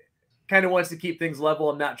kind of wants to keep things level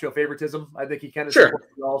and not show favoritism. I think he kind of supports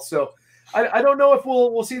it all. So I don't know if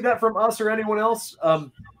we'll see that from us or anyone else.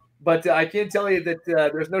 But I can tell you that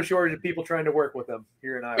there's no shortage of people trying to work with them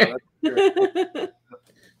here in Iowa.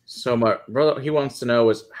 So my brother, he wants to know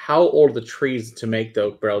is how old are the trees to make the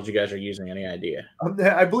oak barrels you guys are using? Any idea?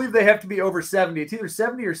 I believe they have to be over 70. It's either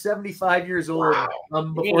 70 or 75 years old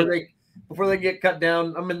before they get cut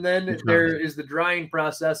down. And then there is the drying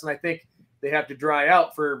process, and I think they have to dry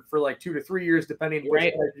out for like 2 to 3 years, depending on which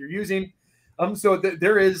type you're using. So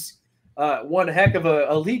there is one heck of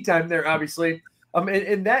a lead time there, obviously.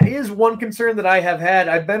 And that is one concern that I have had.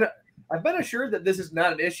 I've been assured that this is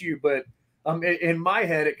not an issue, but in my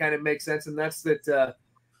head, it kind of makes sense. And that's that,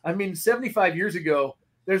 75 years ago,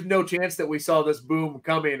 there's no chance that we saw this boom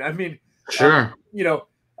coming. I mean, sure.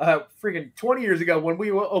 Freaking 20 years ago when we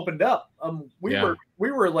opened up, we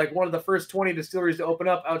were like one of the first 20 distilleries to open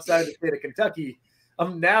up outside of the state of Kentucky.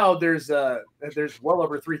 Now there's well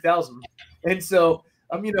over 3,000. And so,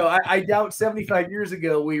 I doubt 75 years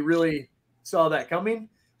ago, we really saw that coming.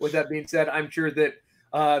 With that being said, I'm sure that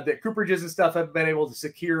that cooperages and stuff have been able to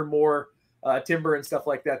secure more timber and stuff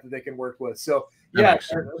like that they can work with. So yeah,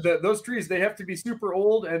 those trees, they have to be super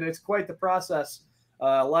old, and it's quite the process.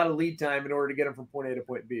 A lot of lead time in order to get them from point A to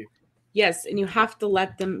point B. Yes, and you have to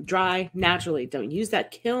let them dry naturally. Don't use that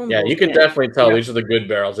kiln. Yeah, you can definitely tell these are the good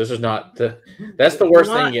barrels. This is not that's the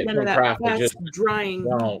worst thing you get from craft. Just drying.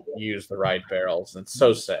 Don't use the right barrels. It's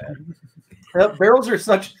so sad. Barrels are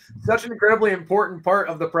such an incredibly important part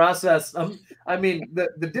of the process.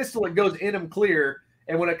 The distillate goes in them clear,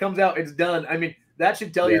 and when it comes out, it's done. That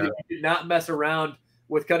should tell you that you did not mess around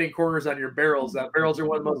with cutting corners on your barrels. Barrels are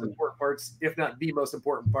one of the most important parts, if not the most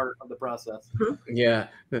important part of the process. Yeah,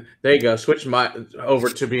 there you go. Switch over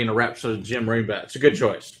to being a rep to Jim Ringbat. It's a good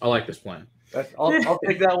choice. I like this plan. I'll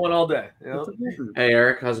take that one all day. Hey,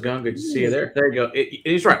 Eric, how's it going? Good to see you there. There you go.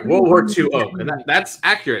 He's right. World War II oak, and that's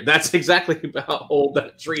accurate. That's exactly how old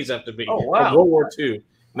that trees have to be. Oh, wow. World War II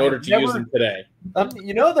in order to use them today.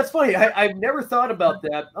 That's funny. I've never thought about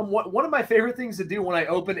that. One of my favorite things to do when I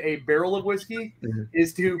open a barrel of whiskey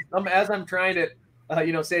is to, as I'm trying to,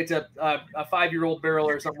 say it's a 5-year-old barrel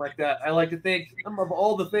or something like that, I like to think of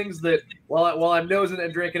all the things that while I'm nosing it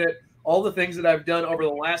and drinking it, all the things that I've done over the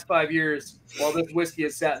last 5 years while this whiskey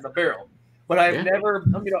has sat in the barrel. But I've never,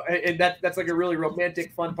 and that's like a really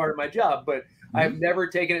romantic, fun part of my job. But I've never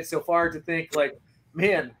taken it so far to think like,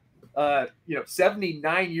 man,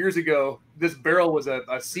 79 years ago, this barrel was a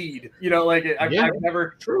seed. I've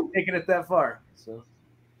never taken it that far. So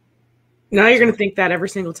now you're going to think that every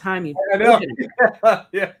single time you. I know.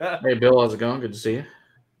 Yeah. Hey, Bill, how's it going? Good to see you.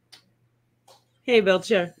 Hey, Bill.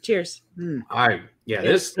 Cheers.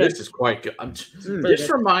 This is quite good. This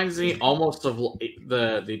reminds me almost of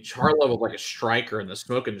the char level of like a striker and the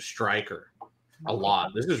smoking striker a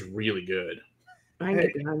lot. This is really good. I can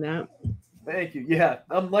get behind that. Thank you. Yeah.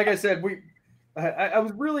 Like I said, I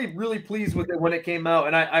was really, really pleased with it when it came out,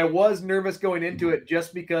 and I was nervous going into it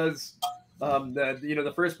just because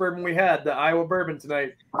the first bourbon we had, the Iowa bourbon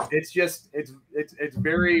tonight, it's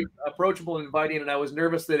very approachable and inviting, and I was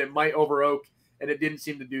nervous that it might over oak. And it didn't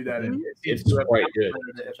seem to do that. It's quite good.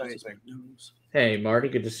 If anything. Hey, Marty,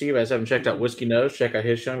 good to see you. You guys haven't checked out Whiskey Nose. Check out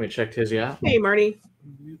his show. We checked his out. Hey, Marty.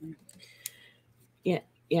 Yeah,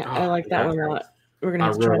 I like that one a lot. We're gonna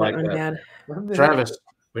have to try that one, Dad. Travis,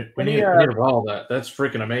 we need to follow that. That's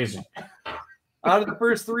freaking amazing. Out of the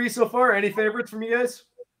first 3 so far, any favorites from you guys?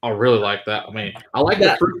 I really like that. I like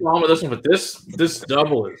that fruit bomb with this one, but this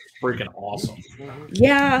double is freaking awesome.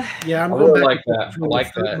 Yeah. Yeah, I really like that. I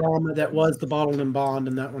like that. That was the bottled and bond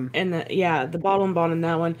in that one. And the bottle and bond in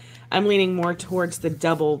that one. I'm leaning more towards the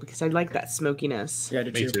double because I like that smokiness. Yeah,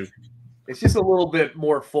 me too. It's just a little bit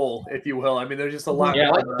more full, if you will. There's just a lot. Yeah,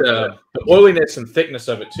 I like the oiliness and thickness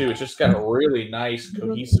of it too. It's just got a really nice,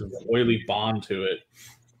 cohesive, oily bond to it.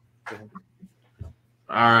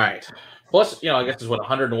 All right. Plus, I guess it's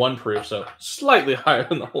 101 proof, so slightly higher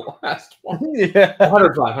than the last one. Yeah.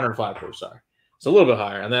 105 proof, sorry. It's a little bit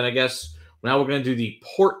higher. And then I guess now we're going to do the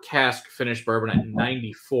port cask finished bourbon at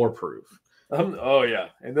 94 proof. Oh, yeah.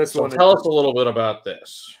 And this one. Tell us a little bit about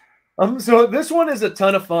this. So this one is a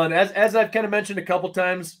ton of fun. As I've kind of mentioned a couple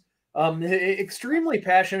times, extremely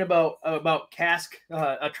passionate about cask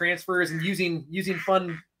transfers and using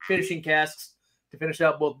fun finishing casks to finish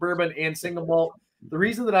out both bourbon and single malt. The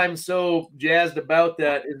reason that I'm so jazzed about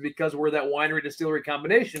that is because we're that winery distillery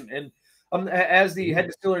combination. And as the head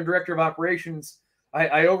distiller and director of operations,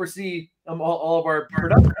 I oversee all of our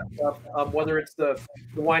production stuff, whether it's the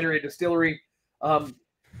winery distillery.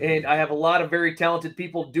 And I have a lot of very talented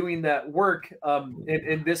people doing that work.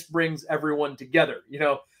 And this brings everyone together.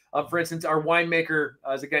 For instance, our winemaker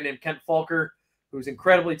is a guy named Kent Falker, who's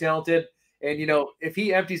incredibly talented. And, you know, if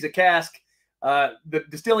he empties a cask, the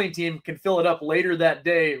distilling team can fill it up later that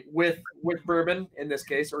day with bourbon in this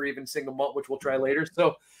case, or even single malt, which we'll try later.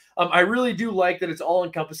 So I really do like that it's all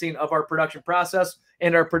encompassing of our production process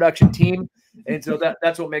and our production team. And so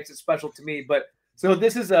that's what makes it special to me. But so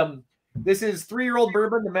this is 3-year-old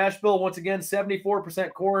bourbon, the mash bill, once again,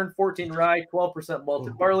 74% corn, 14 rye, 12%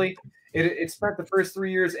 malted barley. It spent the first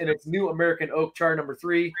 3 years in its new American oak char number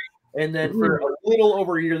 3. And then for a little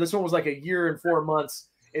over a year, this one was like a year and 4 months,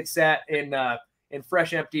 it sat in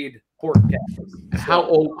fresh emptied port casks.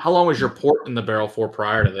 So, how long was your port in the barrel for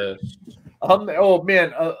prior to this? Oh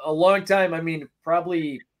man, a long time. I mean,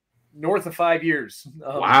 probably north of 5 years.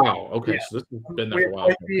 Wow. Okay, yeah. so this has been there for a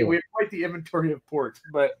while. We have quite the inventory of port,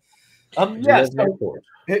 but yeah. So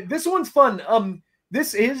this one's fun.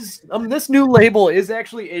 This new label is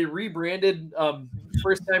actually a rebranded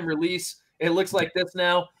first time release. It looks like this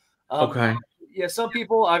now. Okay. Yeah, some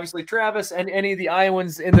people, obviously Travis and any of the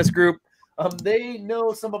Iowans in this group, they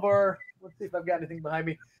know some of our. Let's see if I've got anything behind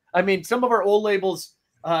me. I mean, some of our old labels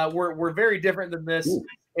were very different than this. Ooh.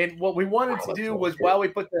 And what we wanted to do was, while we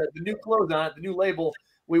put the new clothes on it, the new label,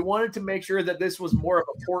 we wanted to make sure that this was more of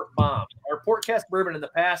a port bomb. Our port cask bourbon in the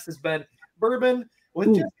past has been bourbon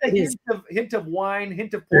with just a hint of wine,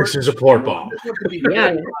 hint of port. This is a port bomb.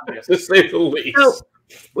 Yeah, to say the least. So,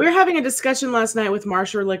 we were having a discussion last night with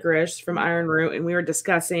Marshall Licorice from Iron Root, and we were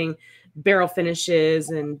discussing barrel finishes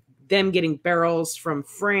and them getting barrels from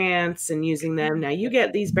France and using them. Now you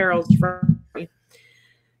get these barrels from,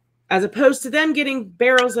 as opposed to them getting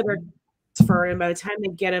barrels that are for, and by the time they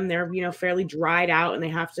get them, they're, you know, fairly dried out and they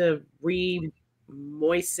have to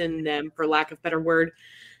re-moisten them, for lack of better word.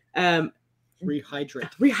 Rehydrate.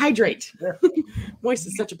 Moist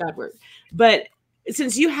is such a bad word, but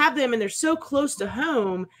since you have them and they're so close to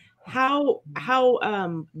home, how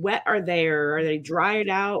wet are they, or are they dried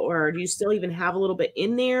out, or do you still even have a little bit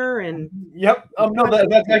in there? And yep, no,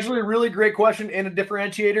 that's actually a really great question and a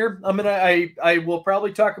differentiator. I will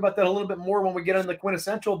probably talk about that a little bit more when we get on the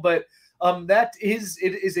QuintEssential, but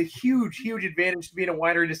it is a huge advantage to being a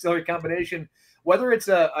winery distillery combination. Whether it's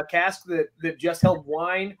a cask that just held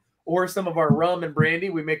wine or some of our rum and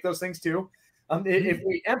brandy, we make those things too. If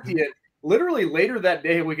we empty it, literally later that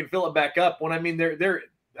day, we can fill it back up. When I mean they're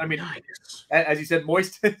nice. As you said,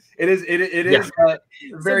 moist. It is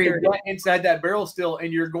very wet inside that barrel still,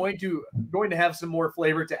 and you're going to have some more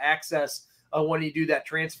flavor to access when you do that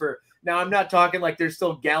transfer. Now, I'm not talking like there's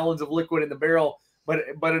still gallons of liquid in the barrel, but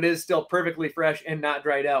it is still perfectly fresh and not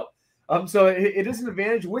dried out. So it is an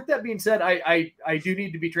advantage. With that being said, I do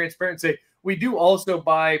need to be transparent and say we do also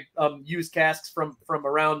buy used casks from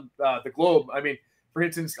around the globe. I mean, for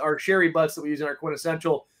instance, our sherry butts that we use in our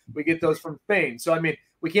QuintEssential, we get those from Spain. So, I mean,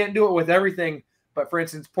 we can't do it with everything, but for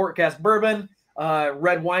instance, port cask bourbon,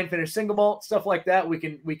 red wine finished single malt, stuff like that, we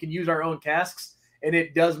can use our own casks, and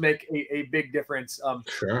it does make a big difference.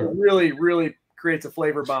 Sure. It really creates a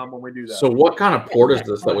flavor bomb when we do that. So what kind of port is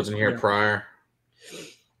this that was in here prior?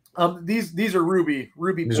 These are ruby.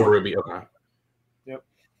 These are ruby, okay. Yep.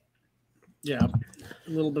 Yeah.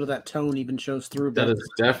 A little bit of that tone even shows through. That is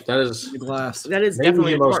the glass. That is maybe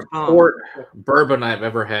definitely the most port bourbon I've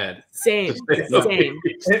ever had. Same.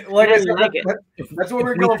 Like I said, that's what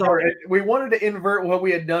we're going for. We wanted to invert what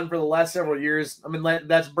we had done for the last several years. I mean,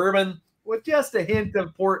 that's bourbon with just a hint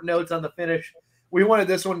of port notes on the finish. We wanted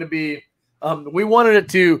this one to be. We wanted it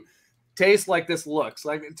to taste like this looks.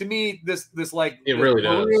 Like, to me, this like it really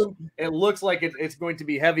does. It looks like it's going to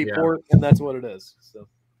be heavy port, and that's what it is. So.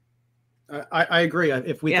 I agree.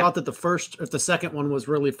 If we thought that if the second one was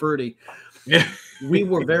really fruity, we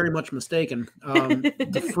were very much mistaken.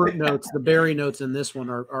 The fruit notes, the berry notes in this one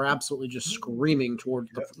are absolutely just screaming toward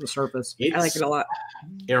the surface. I like it a lot.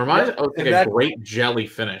 It reminds me of a great jelly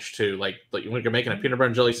finish too. Like when you're making a peanut butter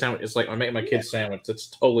and jelly sandwich, it's like I'm making my kid's sandwich. It's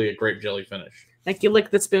totally a grape jelly finish. Like you lick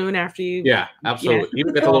the spoon after you. Yeah, absolutely. Yeah.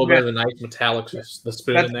 Even get a little bit of the nice metallic, the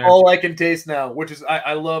spoon in there. That's all I can taste now, which is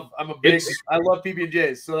I love. I love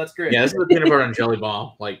PB&Js, so that's great. Yeah, this is a peanut butter and jelly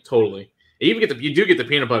bomb, like totally. You do get the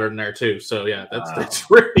peanut butter in there too. So yeah, that's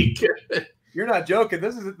really good. You're not joking.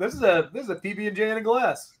 This is a PB&J in a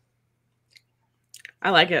glass. I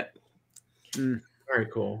like it. Very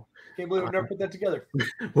cool. Can't believe we never put that together.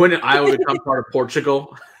 When Iowa become part of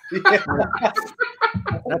Portugal. Yeah.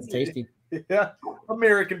 That's tasty. Yeah,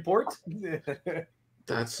 American port.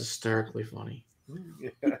 That's hysterically funny.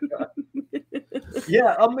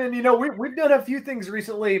 Yeah, we've done a few things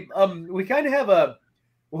recently. We kind of have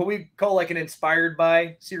what we call like an inspired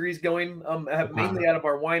by series going, mainly out of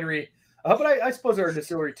our winery, but I suppose our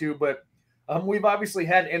distillery too. But we've obviously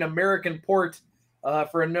had an American port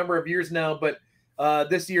for a number of years now. But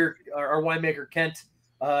this year, our winemaker Kent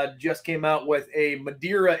just came out with a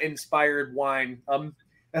Madeira-inspired wine.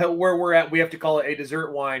 Where we're at, we have to call it a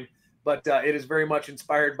dessert wine, but it is very much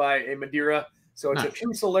inspired by a Madeira. So it's a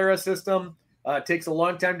true Solera system. It takes a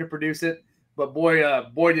long time to produce it, but boy,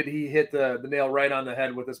 did he hit the nail right on the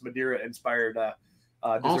head with this Madeira-inspired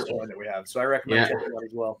dessert wine that we have. So I recommend checking it out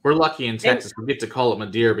as well. We're lucky in Texas. We get to call it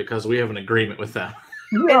Madeira because we have an agreement with them.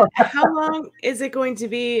 And how long is it going to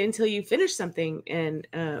be until you finish something in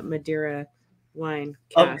Madeira wine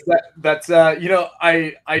cask? That's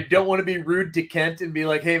I don't want to be rude to Kent and be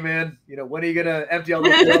like, hey man, when are you gonna empty all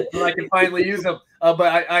those bottles so I can finally use them? But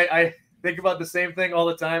I think about the same thing all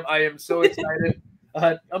the time. I am so excited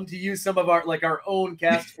to use some of our own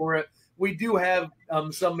casks for it. We do have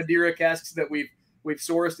some Madeira casks that we've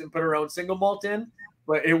sourced and put our own single malt in,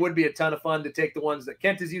 but it would be a ton of fun to take the ones that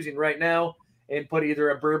Kent is using right now and put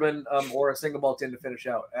either a bourbon or a single malt in to finish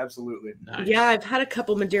out. Absolutely. Nice. Yeah, I've had a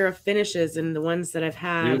couple Madeira finishes, and the ones that I've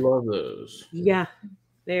had. You love those. Yeah,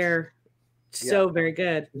 they're so very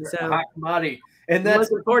good. So hot commodity. And I'm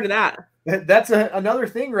looking forward to that. That's another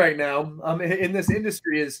thing right now in this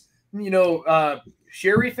industry is,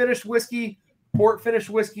 sherry finished whiskey, port finished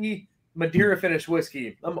whiskey, Madeira finished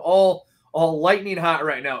whiskey. I'm all lightning hot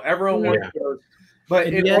right now. Everyone wants those. But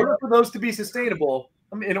in order for those to be sustainable,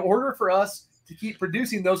 in order for us to keep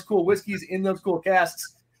producing those cool whiskeys in those cool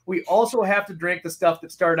casks, we also have to drink the stuff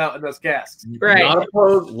that started out in those casks. Right. Not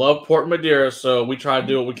opposed. Love port Madeira, so we try to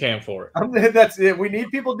do what we can for it. That's it. We need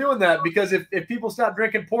people doing that because if people stop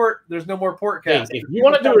drinking port, there's no more port casks. If you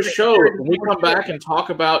want to do a show, when we come back and talk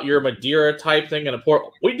about your Madeira type thing in a port,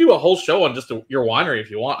 we do a whole show on just your winery if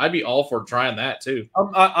you want. I'd be all for trying that too.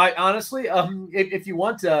 I honestly, if you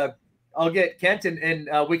want to, I'll get Kent and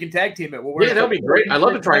we can tag team it. That'd be great. I'd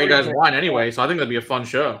love to try you guys' wine anyway, so I think that'd be a fun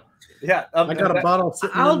show. Yeah, I got a bottle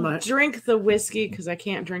sitting I'll drink the whiskey because I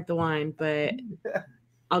can't drink the wine, but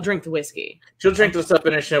I'll drink the whiskey. She'll drink the stuff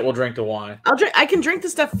finished in it. We'll drink the wine. I can drink the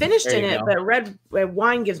stuff finished in it, but red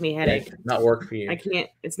wine gives me a headache. Not work for you. I can't.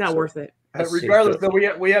 It's not worth it. Regardless, though,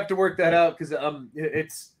 we have to work that out because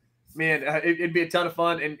it'd be a ton of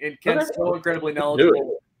fun and Kent's so incredibly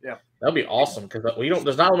knowledgeable. Yeah, that'd be awesome because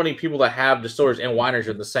there's not many people that have distilleries and wineries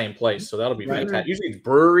in the same place, so that'll be fantastic. Usually it's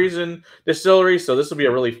breweries and distilleries, so this will be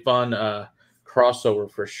a really fun crossover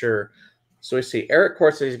for sure. So we see Eric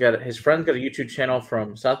Court says his friend's got a YouTube channel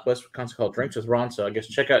from Southwest Wisconsin called Drinks with Ron, so I guess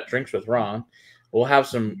check out Drinks with Ron. We'll have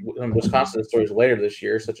some Wisconsin distilleries later this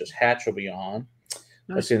year, such as Hatch will be on.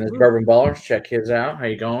 Let's see, there's Bourbon Ballers. Check his out. How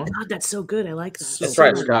you going? God, that's so good. I like that. That's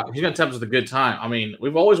right, Scott. He's going to tell us a good time. I mean,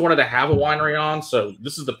 we've always wanted to have a winery on, so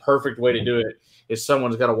this is the perfect way to do it. Is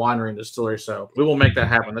someone's got a winery and distillery, so we will make that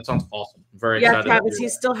happen. That sounds awesome. I'm very excited. Yeah, Travis, he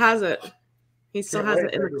still has it. He still has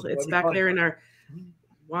it. It's back there in our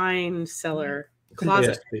wine cellar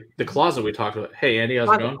closet. Yes, the closet we talked about. Hey, Andy,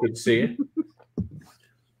 how's it going? Good to see you.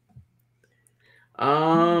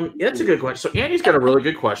 That's a good question. So Andy's got a really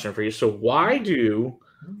good question for you. So why do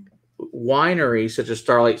wineries such as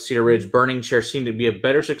Starlight, Cedar Ridge, Burning Chair seem to be a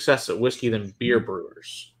better success at whiskey than beer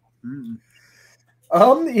brewers?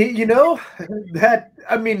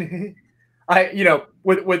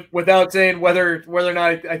 Without saying whether or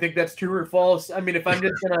not I think that's true or false. I mean, if I'm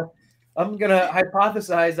just I'm gonna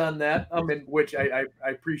hypothesize on that. In which I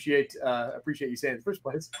appreciate you saying in the first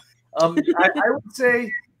place. I would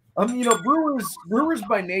say, brewers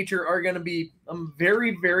by nature are going to be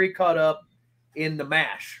very, very caught up in the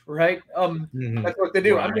mash, right? That's what they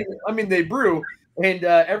do. Right. I mean, they brew, and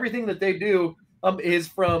everything that they do is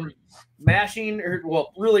from mashing,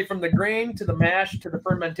 really from the grain to the mash to the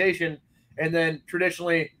fermentation, and then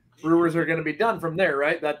traditionally brewers are going to be done from there,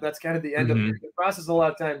 right? That's kind of the end of the process a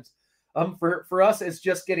lot of times. For us, it's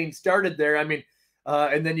just getting started there. I mean,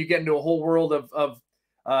 and then you get into a whole world of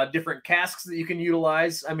different casks that you can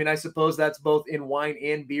utilize. I mean, I suppose that's both in wine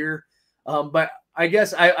and beer. But I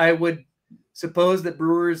guess I would suppose that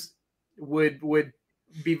brewers would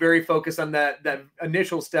be very focused on that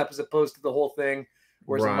initial step as opposed to the whole thing,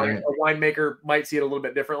 whereas a winemaker might see it a little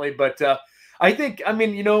bit differently. But I think, I've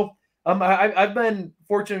been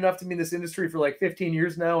fortunate enough to be in this industry for like 15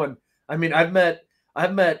 years now. And I mean, I've met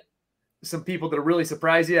some people that are really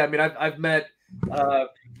surprise you. I mean, I've met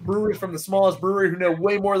brewers from the smallest brewery who know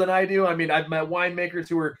way more than I do. I mean, I've met winemakers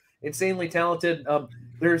who are insanely talented.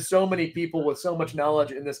 There's so many people with so much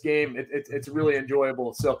knowledge in this game. It's really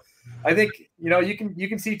enjoyable. So I think, you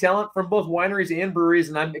can see talent from both wineries and breweries,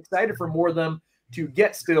 and I'm excited for more of them to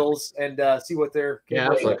get stills and see what they're. Yeah,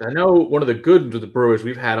 I know one of the good of the brewers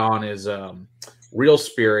we've had on is real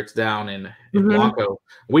spirits down in Blanco.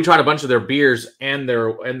 We tried a bunch of their beers and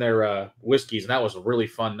their whiskeys, and that was a really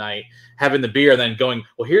fun night. Having the beer, and then going,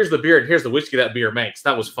 well, here's the beer and here's the whiskey that beer makes.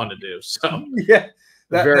 That was fun to do. So yeah,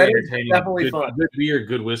 very entertaining. Definitely fun. Good beer,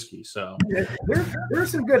 good whiskey. So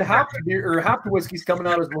there's some good hopped beer or hopped whiskeys coming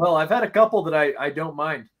out as well. I've had a couple that I don't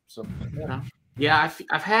mind. So yeah,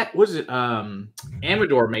 I've had, what is it?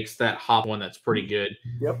 Amador makes that hop one that's pretty good.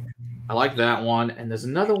 Yep. I like that one. And there's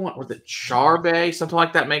another one with it, Charbet, something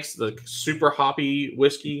like that, makes the super hoppy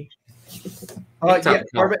whiskey.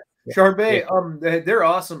 Charbet. They're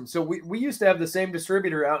awesome. So we used to have the same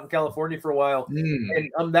distributor out in California for a while,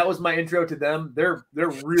 and that was my intro to them. They're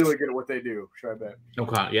really good at what they do. Charbet.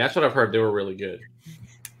 Okay, yeah, that's what I've heard. They were really good.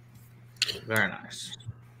 Very nice.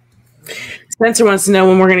 Spencer wants to know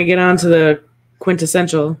when we're going to get on to the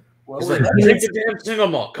QuintEssential. Well, drink the damn single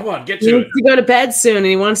malt. Come on, get to it. He needs to go to bed soon, and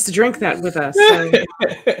he wants to drink that with us. So.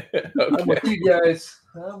 Okay. I'm with you guys.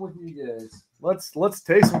 Let's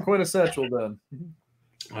taste some QuintEssential then.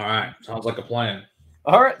 All right, sounds like a plan.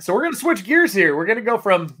 All right, so we're going to switch gears here. We're going to go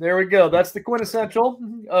from, there we go. That's the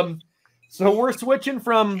QuintEssential. So we're switching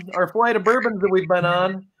from our flight of bourbons that we've been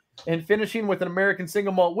on and finishing with an American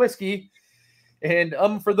single malt whiskey. And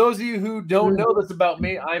for those of you who don't know this about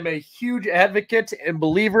me, I'm a huge advocate and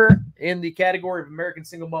believer in the category of American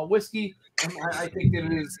single malt whiskey. I think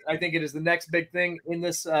it is the next big thing in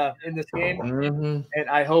this game, and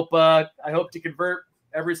I hope to convert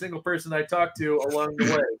every single person I talk to along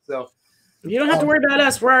the way. So you don't have to worry about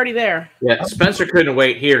us; we're already there. Yeah, Spencer couldn't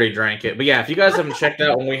wait here to drink it. But yeah, if you guys haven't checked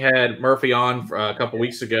out when we had Murphy on a couple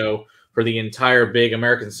weeks ago for the entire big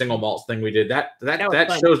American single malts thing we did,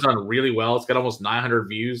 that show's done really well. It's got almost 900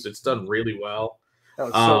 views. It's done really well. That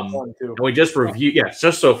was so fun too. And we just reviewed, it's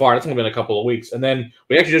just so far. It's only been a couple of weeks, and then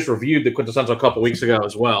we actually just reviewed the QuintEssential a couple of weeks ago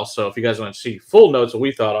as well. So if you guys want to see full notes what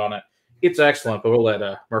we thought on it, it's excellent. But we'll let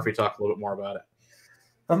Murphy talk a little bit more about it.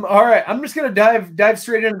 All right, I'm just going to dive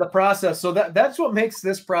straight into the process. So that's what makes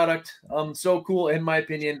this product so cool, in my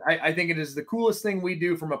opinion. I think it is the coolest thing we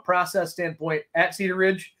do from a process standpoint at Cedar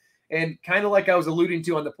Ridge. And kind of like I was alluding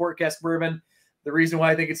to on the port cask bourbon, the reason why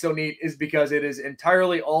I think it's so neat is because it is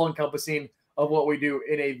entirely all-encompassing of what we do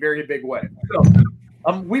in a very big way. So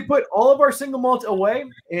we put all of our single malt away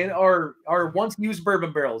in our once-used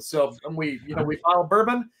bourbon barrels. So we bottle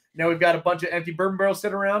bourbon. Now we've got a bunch of empty bourbon barrels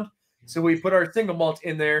sitting around. So we put our single malt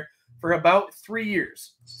in there for about 3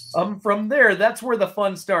 years. From there, that's where the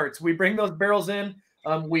fun starts. We bring those barrels in,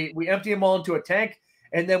 we empty them all into a tank,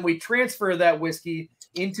 and then we transfer that whiskey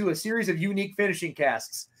into a series of unique finishing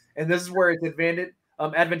casks. And this is where it's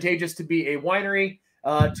advantageous to be a winery,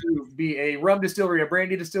 to be a rum distillery, a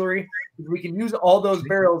brandy distillery. We can use all those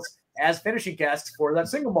barrels as finishing casks for that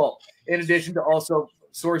single malt, in addition to also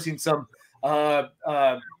sourcing some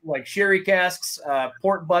like sherry casks,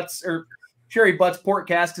 port butts, or sherry butts, port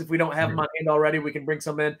casks. If we don't have them on hand already, we can bring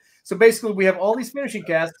some in. So basically, we have all these finishing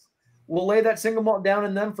casks. We'll lay that single malt down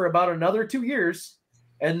in them for about another 2 years.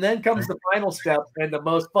 And then comes the final step and the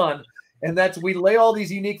most fun. And that's we lay all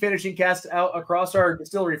these unique finishing casks out across our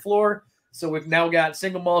distillery floor. So we've now got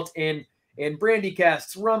single malt in brandy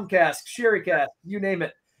casks, rum casks, sherry casks, you name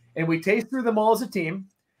it. And we taste through them all as a team.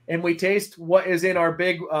 And we taste what is in our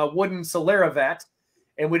big wooden Solera vat.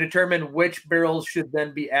 And we determine which barrels should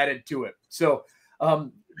then be added to it. So,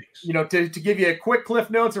 to give you a quick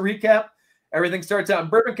cliff notes, a recap, everything starts out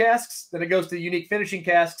in bourbon casks. Then it goes to unique finishing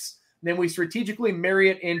casks. Then we strategically marry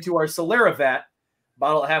it into our Solera vat,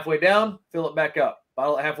 bottle it halfway down, fill it back up,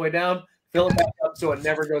 bottle it halfway down, fill it back up so it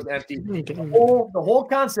never goes empty. The whole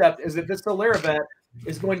concept is that this Solera vat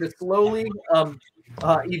is going to slowly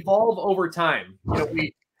evolve over time.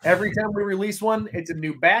 Every time we release one, it's a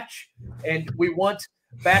new batch, and we want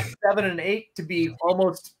batch 7 and 8 to be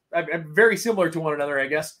almost very similar to one another, I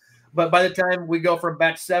guess. But by the time we go from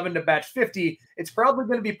batch 7 to batch 50, it's probably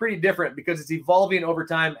going to be pretty different because it's evolving over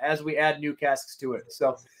time as we add new casks to it.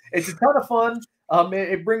 So it's a ton of fun.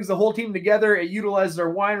 It brings the whole team together. It utilizes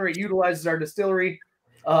our winery. It utilizes our distillery.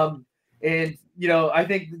 I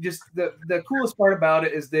think just the coolest part about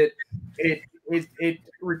it is that it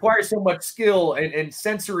requires so much skill and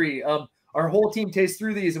sensory. Our whole team tastes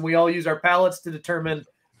through these, and we all use our palates to determine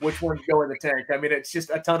which ones go in the tank. I mean, it's just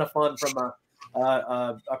a ton of fun from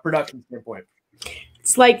a production standpoint.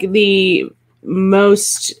 It's like the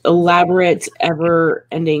most elaborate ever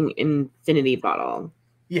ending infinity bottle.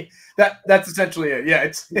 Yeah, that's essentially it. Yeah,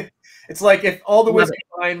 it's like if all the whiskey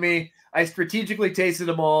behind me, I strategically tasted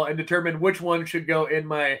them all and determined which one should go in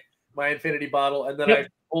my infinity bottle, and then I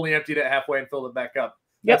only emptied it halfway and filled it back up.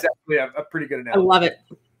 That's actually a pretty good analogy. I love it.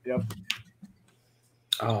 Yep.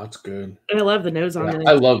 Oh, that's good. And I love the nose on it.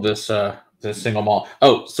 I love this It's a single malt.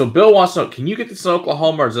 Oh, so Bill wants to know, can you get this in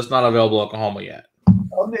Oklahoma, or is this not available in Oklahoma yet?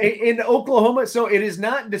 In Oklahoma, so it is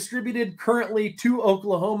not distributed currently to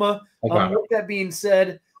Oklahoma. Okay. With that being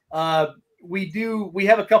said, we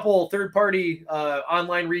have a couple third-party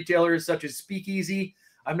online retailers such as Speakeasy.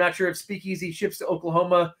 I'm not sure if Speakeasy ships to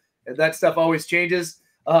Oklahoma. That stuff always changes.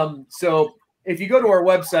 So if you go to our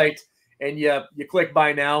website and you click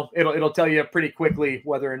buy now, it'll tell you pretty quickly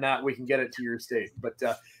whether or not we can get it to your state. But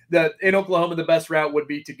in Oklahoma, the best route would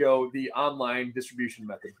be to go the online distribution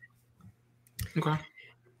method. Okay.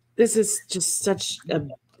 This is just such a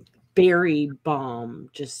berry bomb.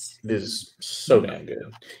 It is so damn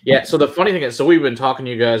good. Yeah. So the funny thing is, so we've been talking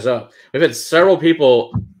you guys up. We've had several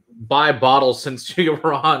people buy bottles since you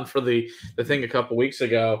were on for the thing a couple weeks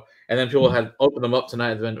ago, and then people had opened them up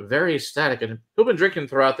tonight and been very ecstatic, and people have been drinking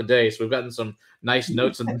throughout the day. So we've gotten some nice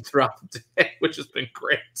notes in them throughout the day, which has been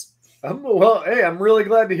great. Well, hey, I'm really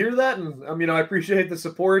glad to hear that, and I appreciate the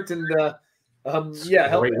support and help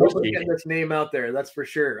get this name out there. That's for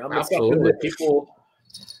sure. Absolutely, people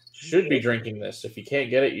should be drinking this. If you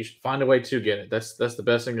can't get it, you should find a way to get it. That's the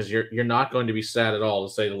best thing, is you're not going to be sad at all,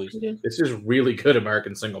 to say the least. Yeah. This is really good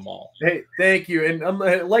American single malt. Hey, thank you. And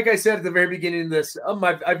like I said at the very beginning of this,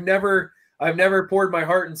 I've never poured my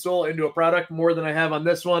heart and soul into a product more than I have on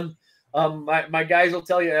this one. My guys will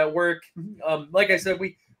tell you at work. Like I said,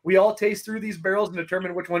 we all taste through these barrels and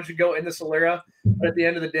determine which one should go in the Solera. But at the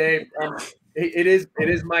end of the day, it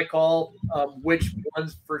is my call which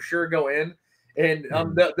ones for sure go in. And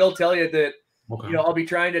they'll tell you that, okay, I'll be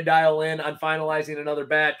trying to dial in on finalizing another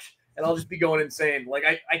batch, and I'll just be going insane. Like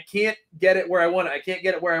I can't get it where I want it. I can't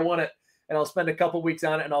get it where I want it. And I'll spend a couple weeks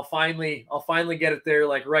on it, and I'll finally get it there,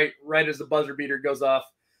 like right as the buzzer beater goes off.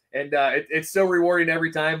 And it's so rewarding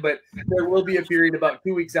every time, but there will be a period about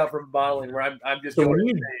 2 weeks out from bottling where I'm just. So when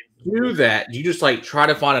you do that, you just like try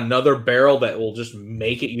to find another barrel that will just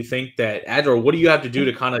make it. You think that, or what do you have to do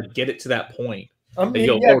to kind of get it to that point? That's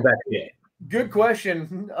it. Good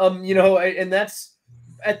question. And that's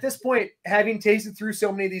at this point, having tasted through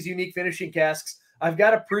so many of these unique finishing casks, I've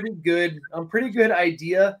got a pretty good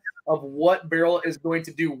idea of what barrel is going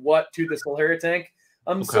to do what to the Solera tank.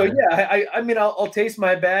 Okay. So yeah, I'll taste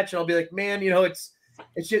my batch and I'll be like, man,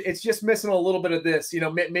 it's just missing a little bit of this,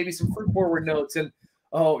 maybe some fruit forward notes. And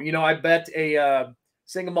I bet a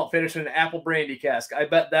single malt finish in an apple brandy cask, I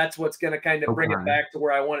bet that's what's going to kind of bring it back to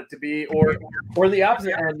where I want it to be, or the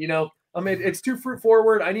opposite end. It's too fruit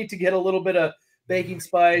forward. I need to get a little bit of baking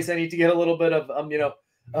spice. I need to get a little bit of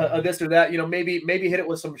this or that. Maybe hit it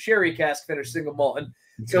with some sherry cask finish single malt. And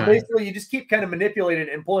so basically, you just keep kind of manipulating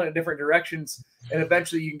it and pulling it in different directions, and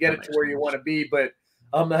eventually you can get it to where you want to be. But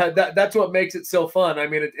that's what makes it so fun. I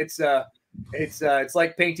mean, it's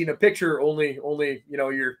like painting a picture. Only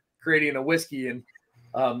you're creating a whiskey and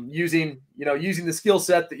using the skill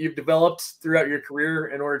set that you've developed throughout your career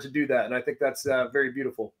in order to do that. And I think that's very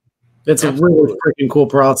beautiful. It's a really freaking cool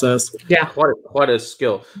process. Yeah, quite a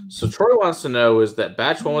skill. So Troy wants to know, is that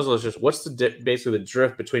batch 1 was delicious? What's basically the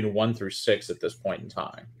drift between 1 through 6 at this point in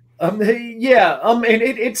time? And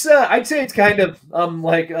it's I'd say it's kind of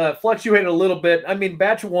fluctuated a little bit. I mean,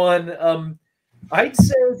 batch 1, I'd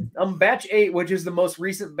say batch 8, which is the most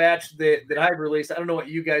recent batch that I've released. I don't know what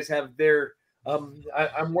you guys have there.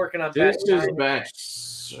 I'm working on this batch 9. Is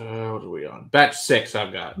batch what are we on? Batch 6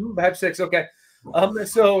 I've got. Batch 6, okay.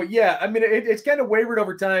 So yeah, I mean, it's kind of wavered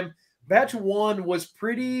over time. Batch 1 was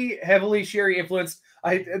pretty heavily sherry influenced.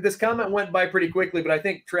 This comment went by pretty quickly, but I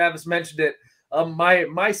think Travis mentioned it.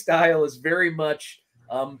 My style is very much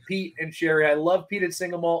peat and sherry. I love peated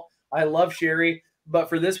single malt. I love sherry, but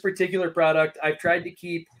for this particular product, I've tried to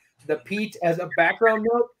keep the peat as a background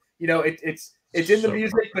note. It's in the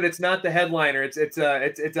music, but it's not the headliner. It's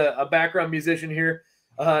a background musician here,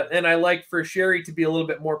 and I like for sherry to be a little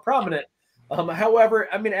bit more prominent. However,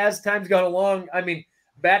 I mean, as time's gone along, I mean,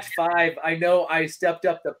 batch 5, I know I stepped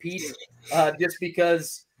up the peat just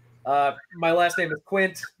because my last name is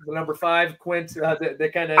Quint, the number 5, Quint, they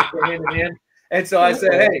kind of go hand in hand. And so I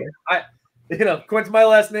said, hey, Quint's my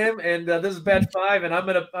last name, and this is batch 5, and I'm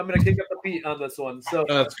gonna kick up the peat on this one. So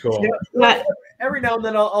that's cool. Every now and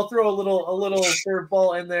then I'll throw a little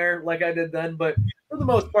curveball in there like I did then, but for the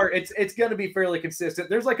most part, it's gonna be fairly consistent.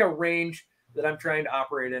 There's like a range that I'm trying to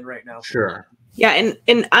operate in right now. Sure. Yeah,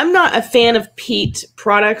 and I'm not a fan of peat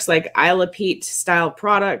products, like Isla peat style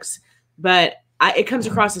products, but it comes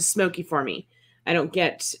across as smoky for me. I don't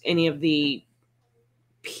get any of the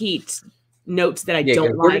peat notes that I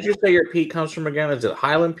don't like. Where did you say your peat comes from again? Is it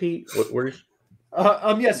Highland peat? Where?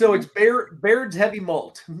 So it's Baird's heavy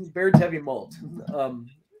malt. Baird's heavy malt.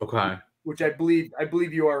 Okay. which I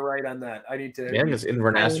believe you are right on that. I need to. Yeah, I think it's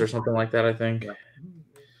Inverness or something like that. I think. Yeah.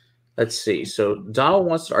 Let's see. So Donald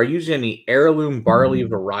wants to, are you using any heirloom barley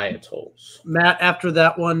varietals? Matt, after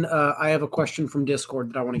that one, I have a question from Discord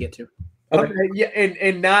that I want to get to. Okay. Yeah,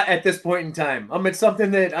 and not at this point in time. It's something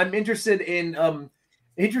that I'm interested in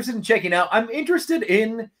checking out. I'm interested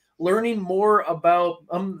in learning more about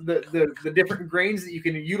the different grains that you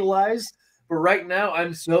can utilize. But right now,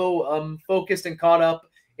 I'm so focused and caught up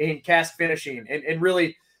in cask finishing, and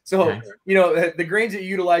really, so the grains that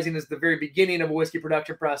you're utilizing is the very beginning of a whiskey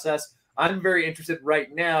production process. I'm very interested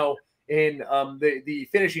right now in the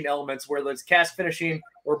finishing elements, whether it's cask finishing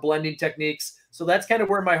or blending techniques. So that's kind of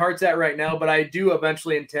where my heart's at right now. But I do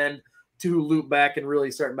eventually intend to loop back and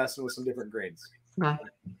really start messing with some different grains.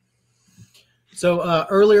 So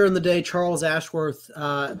earlier in the day, Charles Ashworth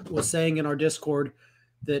was saying in our Discord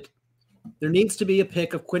that there needs to be a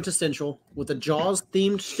pic of QuintEssential with a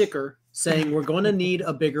Jaws-themed sticker saying we're going to need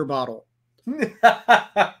a bigger bottle.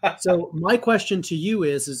 So my question to you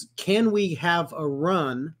is can we have a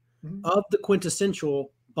run of the QuintEssential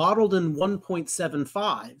bottled in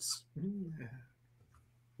 1.75s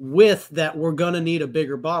with that we're going to need a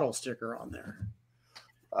bigger bottle sticker on there?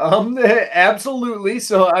 Absolutely.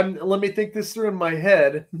 So let me think this through in my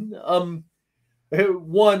head. One,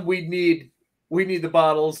 we need the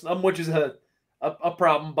bottles, which is a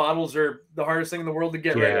problem. Bottles are the hardest thing in the world to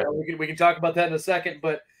get right now. We can talk about that in a second,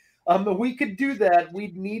 but we could do that.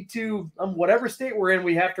 We'd need to, whatever state we're in,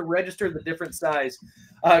 we have to register the different size.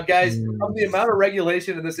 Guys, the amount of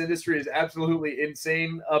regulation in this industry is absolutely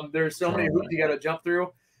insane. There's so many hoops you got to jump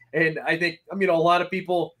through. And I think, a lot of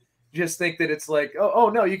people just think that it's like, oh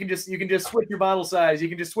no, you can just switch your bottle size. You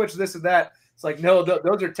can just switch this and that. It's like, no,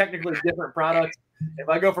 those are technically different products. If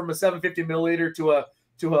I go from a 750 milliliter to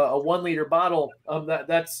a 1 liter bottle,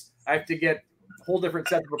 that's I have to get whole different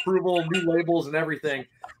sets of approval, new labels, and everything.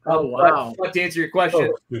 Wow! But to answer your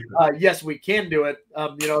question, yes, we can do it.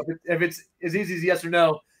 If it's as easy as yes or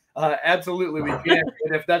no, absolutely we can.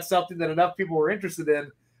 And if that's something that enough people were interested in,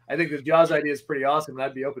 I think the Jaws idea is pretty awesome, and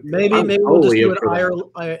I'd be open to maybe it. Maybe we'll just do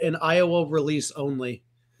an Iowa release only.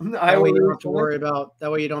 That way you don't have to worry about.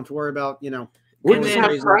 We'll just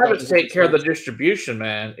have Travis take care of the distribution,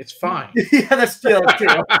 man. It's fine. Yeah, that's true.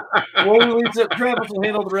 We'll release it. Travis will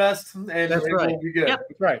handle the rest, and that's right. We'll be good. Yep.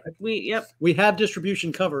 That's right. We have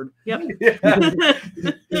distribution covered. Yep.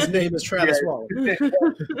 His name is Travis Waller.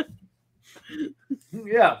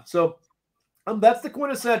 Yeah. So, that's the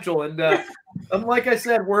QuintEssential, and like I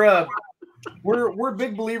said, we're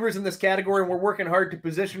big believers in this category, and we're working hard to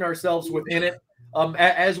position ourselves within it.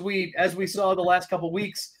 As we saw the last couple of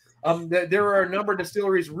weeks. There are a number of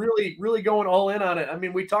distilleries really going all in on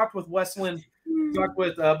it. We talked with Westland, talked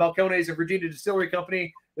with Balcones and Virginia Distillery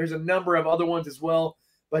Company. There's a number of other ones as well.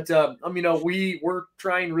 But, we're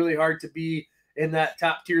trying really hard to be in that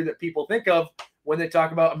top tier that people think of when they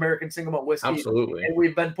talk about American single malt whiskey. Absolutely. And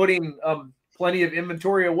we've been putting plenty of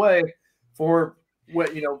inventory away for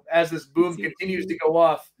what, as this boom continues to go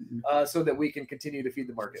off so that we can continue to feed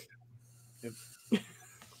the market. Yep.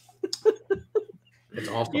 It's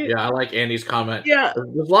awesome. Yeah, I like Andy's comment. Yeah.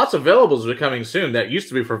 There's lots of available coming soon. That used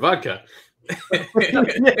to be for vodka. That's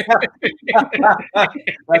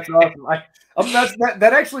awesome.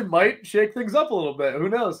 That actually might shake things up a little bit. Who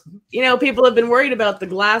knows? People have been worried about the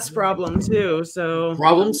glass problem too. So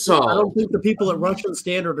problem solved. I don't think the people at Russian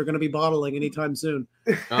Standard are going to be bottling anytime soon.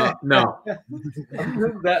 No.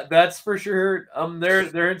 That's for sure.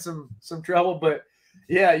 They're in some trouble, but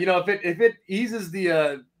yeah, if it eases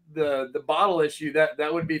the bottle issue,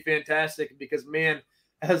 that would be fantastic, because man,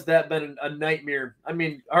 has that been a nightmare.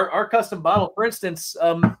 Our custom bottle, for instance,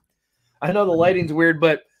 I know the lighting's weird,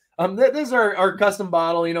 but this is our custom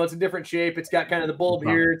bottle. It's a different shape. It's got kind of the bulb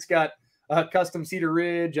here. It's got a custom Cedar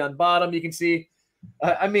Ridge on bottom. You can see.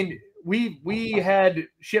 We had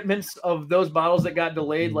shipments of those bottles that got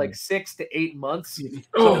delayed like 6 to 8 months.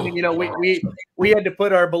 So, we had to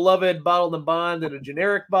put our beloved Bottled and Bond in a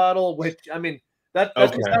generic bottle, which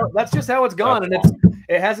that's just how it's gone. And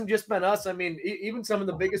it hasn't just been us. Even some of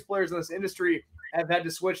the biggest players in this industry have had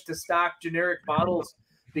to switch to stock generic bottles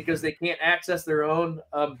because they can't access their own.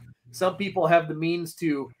 Some people have the means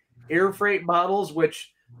to air freight bottles,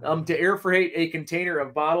 which to air freight a container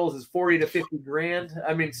of bottles is 40 to 50 grand.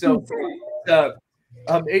 It's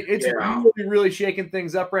really shaking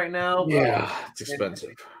things up right now. Yeah, it's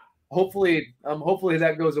expensive. Hopefully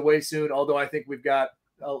that goes away soon. Although I think we've got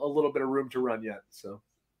a little bit of room to run yet. So,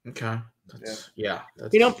 okay. Yeah.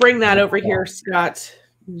 You don't bring that over here, Scott.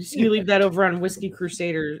 You leave that over on Whiskey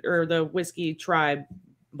Crusaders or the Whiskey Tribe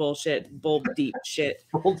bullshit, bold deep shit.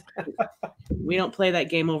 We don't play that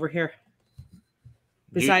game over here.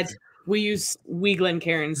 Besides, we use We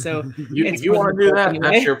Glencairn, so you want to do that? Anyway.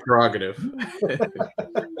 That's your prerogative.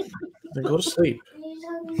 Then go to sleep.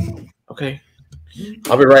 Okay.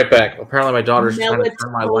 I'll be right back. Apparently, my daughter's trying to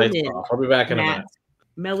turn my lights off. I'll be back in a minute.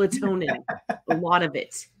 Melatonin, a lot of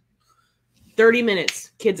it. 30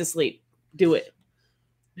 minutes, kids asleep. Do it.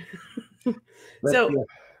 So,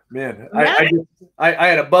 man, I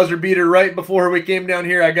had a buzzer beater right before we came down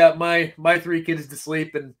here. I got my 3 kids to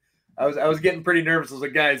sleep, and I was getting pretty nervous. I was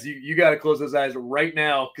like, guys, you got to close those eyes right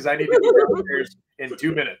now because I need to be downstairs in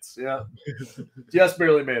 2 minutes. Yeah, just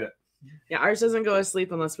barely made it. Yeah, ours doesn't go to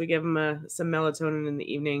sleep unless we give him some melatonin in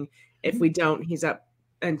the evening. If we don't, he's up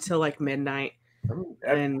until like midnight.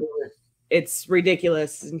 And it's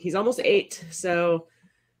ridiculous. And he's almost 8, so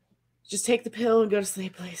just take the pill and go to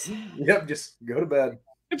sleep, please. Yep, just go to bed.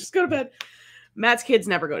 Just go to bed. Matt's kids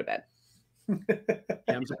never go to bed. Yeah,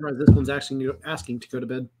 I'm surprised this one's actually asking to go to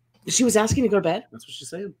bed. She was asking to go to bed? That's what she's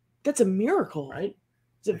saying. That's a miracle, right?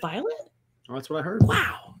 Is it Violet? Oh, that's what I heard.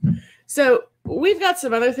 Wow. So we've got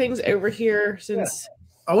some other things over here since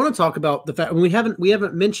I want to talk about the fact we haven't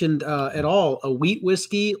mentioned at all a wheat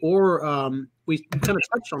whiskey or we kind of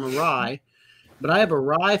touched on a rye, but I have a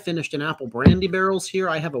rye finished in apple brandy barrels here.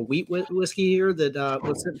 I have a wheat whiskey here that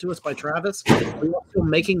was sent to us by Travis. Are you still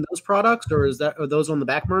making those products, or are those on the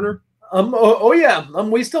back burner? Yeah.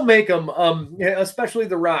 We still make them. Especially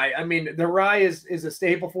the rye. I mean, the rye is a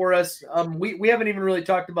staple for us. We haven't even really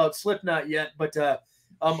talked about Slipknot yet, but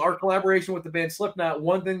our collaboration with the band Slipknot,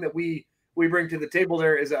 one thing that we bring to the table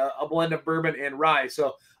there is a blend of bourbon and rye.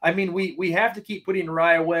 So, I mean, we have to keep putting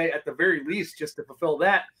rye away at the very least just to fulfill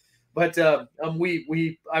that. But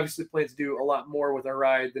we obviously plan to do a lot more with our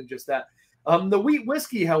rye than just that. The wheat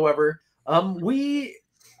whiskey, however, we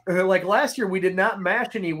like last year, we did not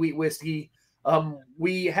mash any wheat whiskey.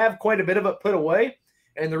 We have quite a bit of it put away.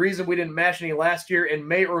 And the reason we didn't mash any last year and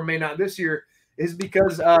may or may not this year is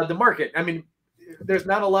because the market. I mean, there's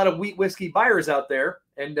not a lot of wheat whiskey buyers out there.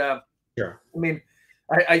 And sure. I mean,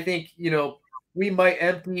 I think, we might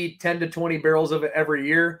empty 10 to 20 barrels of it every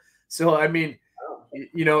year. So, I mean,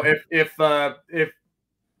 if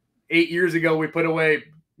 8 years ago we put away,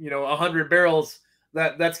 100 barrels,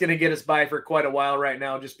 that's going to get us by for quite a while right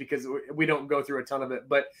now, just because we don't go through a ton of it.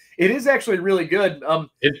 But it is actually really good.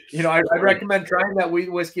 I'd recommend trying that wheat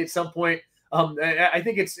whiskey at some point. I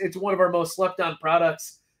think it's one of our most slept on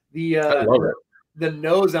products. I love it. The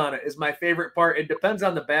nose on it is my favorite part. It depends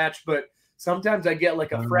on the batch, but sometimes I get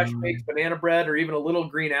like a fresh baked banana bread or even a little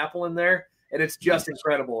green apple in there, and it's just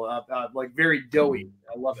incredible. Like very doughy.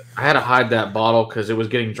 I love it. I had to hide that bottle because it was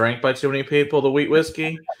getting drank by too many people, the wheat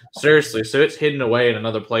whiskey. Seriously. So it's hidden away in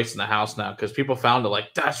another place in the house now because people found it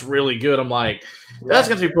like, that's really good. I'm like, that's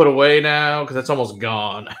going to be put away now because it's almost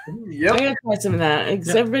gone. Yep. I got to try some of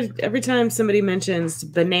that. Every time somebody mentions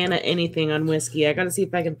banana anything on whiskey, I got to see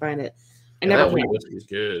if I can find it. That wheat whiskey is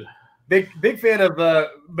good. Big fan of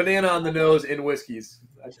banana on the nose in whiskeys.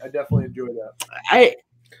 I definitely enjoy that.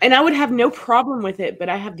 I would have no problem with it, but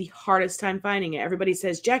I have the hardest time finding it. Everybody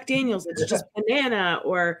says Jack Daniels, it's just banana,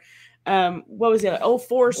 or what was it? Old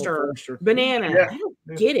Forester, banana. Yeah. I don't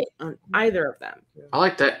get it on either of them. I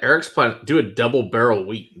like that. Eric's plan do a double barrel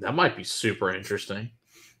wheat. That might be super interesting.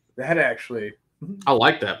 That actually, I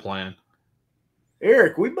like that plan.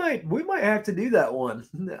 Eric, we might have to do that one.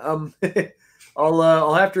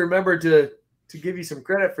 I'll have to remember to give you some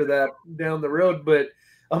credit for that down the road, but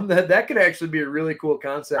that could actually be a really cool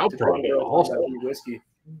concept. I'll probably also whiskey.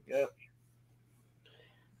 Yeah.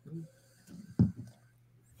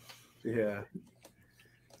 Yeah.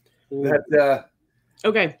 That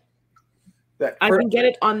okay. I can get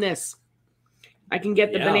it on this. I can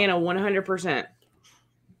get the banana 100%.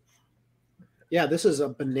 Yeah, this is a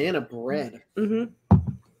banana bread. Mm-hmm.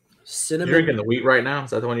 Cinnamon. You're drinking the wheat right now?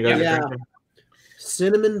 Is that the one you guys are drinking?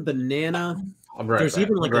 Cinnamon, banana. There's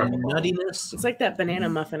even like a nuttiness. It's like that banana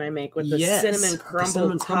muffin I make with the cinnamon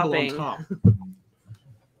crumble topping. On top.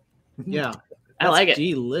 Yeah. I like it.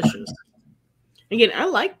 Delicious. Again, I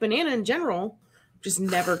like banana in general. Just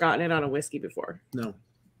never gotten it on a whiskey before. No.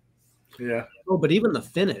 Yeah. Oh, but even the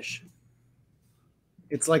finish.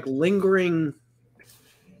 It's like lingering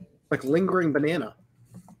banana.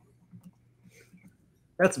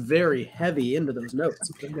 That's very heavy into those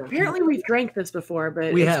notes. Apparently we've drank this before, but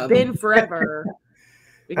it's been forever.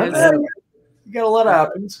 Because you got a lot of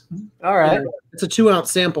options. All right. Yeah, it's a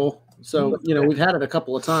 2-ounce sample. So, we've had it a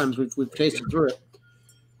couple of times. We've tasted through it.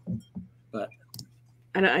 But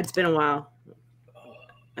I know it's been a while.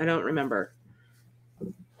 I don't remember.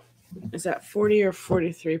 Is that 40 or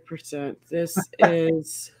 43%? This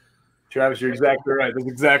is Travis, you're exactly right. That's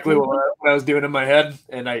exactly what I was doing in my head,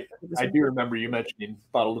 and I do remember you mentioning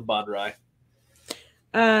bottled and bond rye.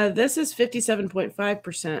 This is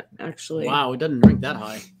 57.5%, actually. Wow, it doesn't drink that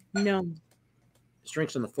high. No. It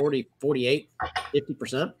drinks in the 40, 48,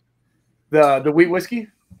 50%. The wheat whiskey?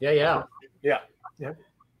 Yeah.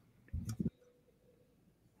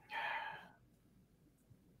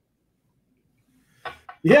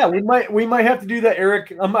 Yeah, we might have to do that,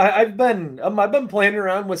 Eric. I've been playing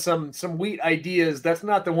around with some wheat ideas. That's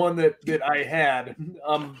not the one that I had.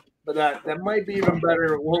 But that might be even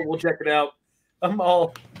better. We'll check it out.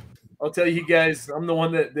 I'll tell you guys. I'm the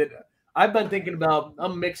one that I've been thinking about.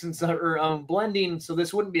 I'm mixing some or blending. So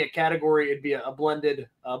this wouldn't be a category. It'd be a blend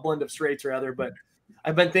of straights rather. But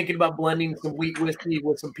I've been thinking about blending some wheat whiskey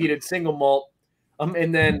with some peated single malt.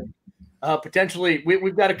 And then potentially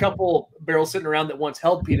we've got a couple barrels sitting around that once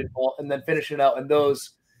held peated malt, and then finishing it out in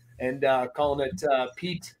those and calling it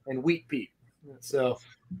peat and wheat peat. So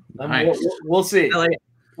nice. we'll see. I like it.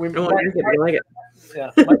 I like it. Yeah,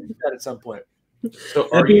 might do that at some point. So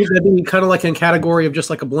That'd be kind of like in category of just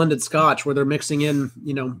like a blended scotch where they're mixing in,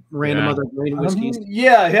 random other grain whiskeys.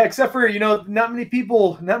 Yeah, except for, not many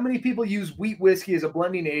people use wheat whiskey as a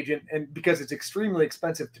blending agent, and because it's extremely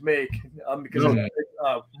expensive to make, because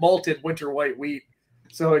of malted winter white wheat.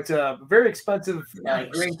 So it's a very expensive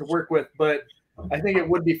grain to work with, but I think it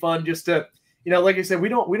would be fun just to, like I said, we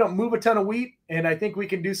don't move a ton of wheat, and I think we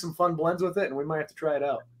can do some fun blends with it, and we might have to try it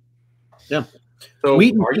out. Yeah. So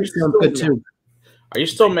wheat sounds good too. Are you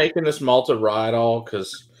still making this malted rye at all?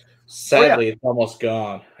 Because sadly, it's almost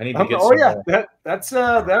gone. I need to get some more. That's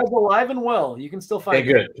alive and well. You can still find it.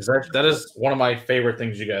 Good, because that is one of my favorite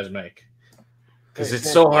things you guys make. Because it's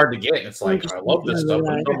so hard to get. It's like, I love this stuff,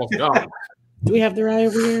 but it's almost gone. Do we have the rye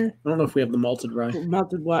over here? I don't know if we have the malted rye.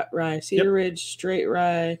 Malted what rye? Cedar Ridge, straight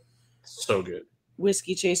rye. So good.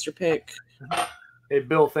 Whiskey chaser pick. Hey,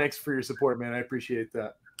 Bill, thanks for your support, man. I appreciate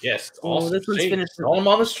that. Yes. Awesome. This one's finished. All them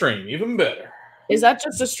on the stream, even better. Is that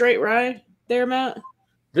just a straight rye there, Matt?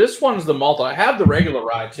 This one's the malt. I have the regular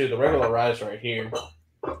rye too. The regular rye is right here.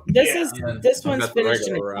 This one's finished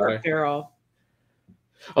in a cork barrel.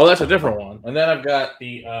 Oh, that's a different one. And then I've got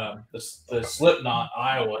the Slipknot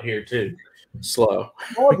Iowa here too. Slow.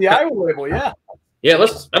 Oh, the Iowa label, yeah. Yeah, I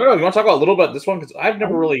don't know. You want to talk about a little about this one? Because I've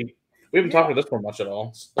never we haven't talked about this one much at all.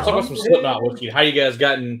 Let's talk about some Slipknot whiskey. How you guys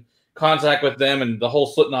got in contact with them and the whole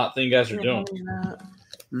Slipknot thing you guys are doing.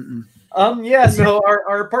 So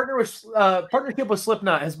our partnership with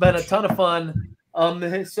Slipknot has been a ton of fun.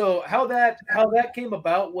 So how that came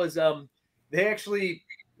about was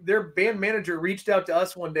their band manager reached out to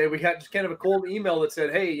us one day. We got just kind of a cold email that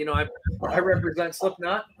said, "Hey, I represent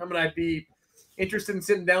Slipknot. I'd be interested in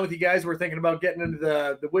sitting down with you guys. We're thinking about getting into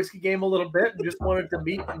the whiskey game a little bit, and just wanted to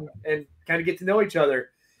meet and kind of get to know each other."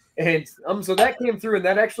 And so that came through, and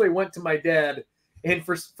that actually went to my dad. And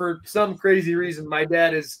for some crazy reason, my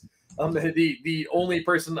dad is the only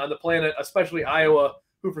person on the planet, especially Iowa,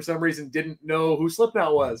 who for some reason didn't know who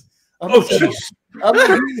Slipknot was.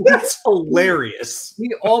 That's hilarious.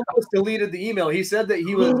 He almost deleted the email. He said that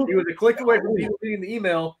he was a click away from deleting the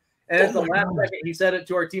email, and at the last second, he said it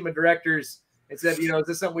to our team of directors and said, "Is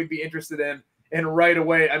this something we'd be interested in?" And right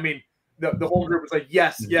away, I mean, the whole group was like,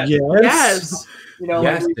 "Yes." Yes. We want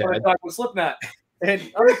to talk with Slipknot. And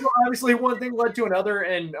obviously, one thing led to another,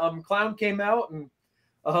 and Clown came out, and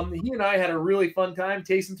he and I had a really fun time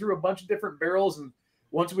tasting through a bunch of different barrels. And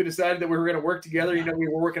once we decided that we were going to work together, we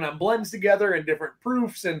were working on blends together and different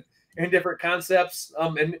proofs and different concepts.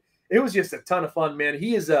 And it was just a ton of fun, man.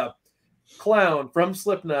 He is a Clown from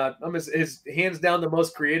Slipknot. Is hands down the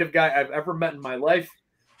most creative guy I've ever met in my life.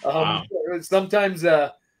 Wow. Sometimes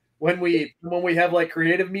when we have like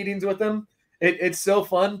creative meetings with him, it's so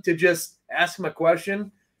fun to just ask him a question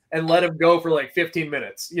and let him go for like 15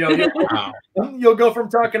 minutes. You'll go from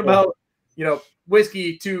talking about,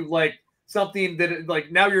 whiskey to like something that like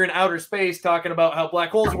now you're in outer space talking about how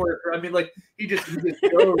black holes work. I mean, like he just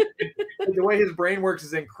goes. The way his brain works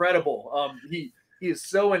is incredible. He is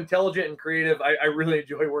so intelligent and creative. I really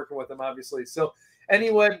enjoy working with him, obviously. So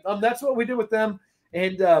anyway, that's what we did with them.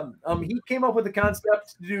 And he came up with the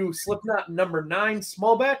concept to do Slipknot number 9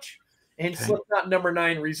 small batch and Slipknot number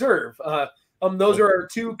 9 reserve. Those are our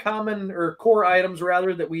two common or core items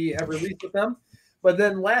rather that we have released with them. But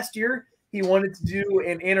then last year he wanted to do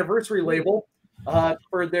an anniversary label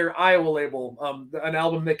for their Iowa label, an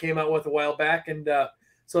album that came out with a while back. And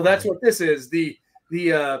so that's what this is. The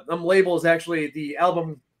label is actually the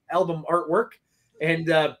album artwork. And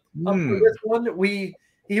for this one,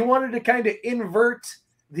 he wanted to kind of invert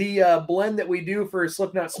the blend that we do for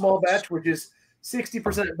Slipknot small batch, which is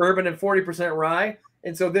 60% bourbon and 40% rye.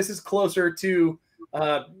 And so this is closer to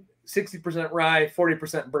 60% rye,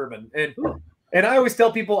 40% bourbon. And I always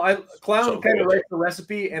tell people, Clown kind of writes the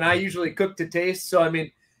recipe, and I usually cook to taste. So, I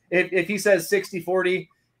mean, if he says 60-40,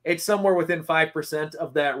 it's somewhere within 5%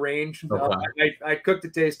 of that range. Okay. I cook to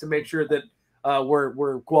taste to make sure that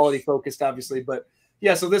we're quality focused, obviously. But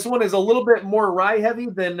yeah, so this one is a little bit more rye heavy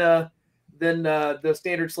than the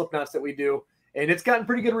standard Slipknots that we do, and it's gotten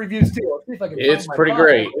pretty good reviews too. Let's see if I can It's pretty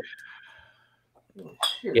great.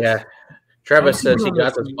 Yeah, Travis says he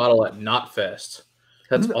got this bottle at Knotfest.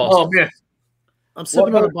 That's awesome. Oh man, I'm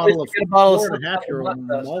sipping on a bottle of 4.5-year-old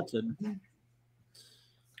malted.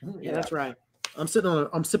 Yeah, that's right. I'm sipping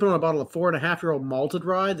on a bottle of 4.5-year-old malted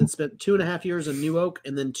rye that spent 2.5 years in New Oak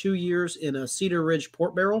and then 2 years in a Cedar Ridge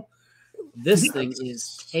port barrel. This thing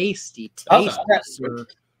is tasty. Sir.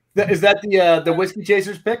 Is that the Whiskey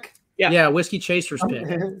Chasers pick? Yeah, Whiskey Chasers pick.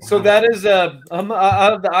 So that is out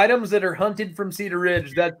of the items that are hunted from Cedar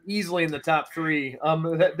Ridge, that's easily in the top 3.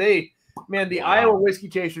 The Iowa Whiskey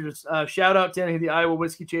Chasers, shout out to any of the Iowa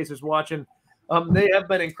Whiskey Chasers watching. They have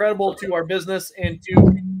been incredible to our business and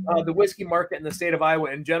to the whiskey market in the state of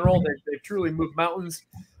Iowa in general. They've truly moved mountains.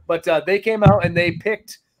 But they came out and they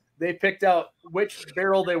picked out which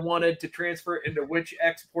barrel they wanted to transfer into which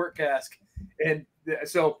export cask. And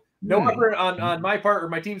so no effort on my part or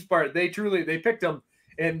my team's part. They picked them,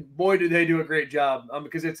 and boy, did they do a great job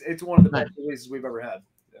because it's one of the best releases we've ever had.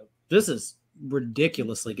 Yeah. This is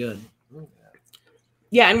ridiculously good.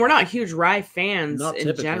 Yeah, and we're not huge rye fans Not in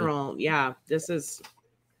typically. general. Yeah, this is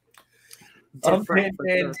And different. For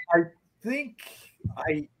sure.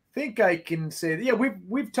 I think I can say that. Yeah,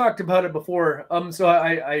 we've talked about it before. So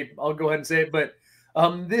I'll go ahead and say it. But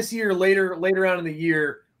this year, later on in the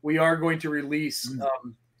year, we are going to release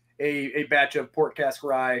a batch of port cask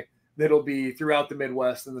rye that'll be throughout the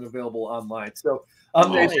Midwest and then available online. So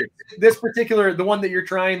this particular, the one that you're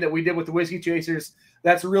trying that we did with the Whiskey Chasers,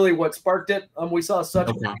 that's really what sparked it. We saw such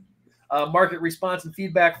market response and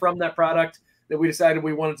feedback from that product that we decided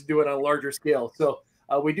we wanted to do it on a larger scale. So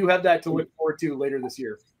we do have that to look forward to later this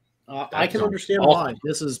year. I can understand why.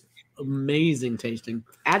 This is amazing tasting.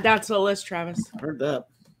 Add that to the list, Travis. Heard that.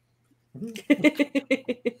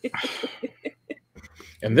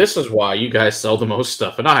 And this is why you guys sell the most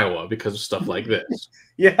stuff in Iowa, because of stuff like this.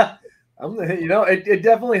 Yeah. It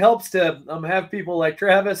definitely helps to have people like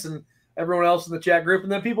Travis and everyone else in the chat group,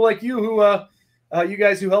 and then people like you who you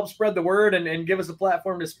guys who help spread the word and give us a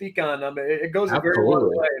platform to speak on. It goes a very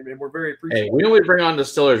long way, and we're very appreciative. Hey, we only bring on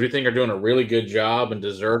distillers we think are doing a really good job and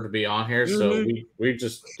deserve to be on here. So we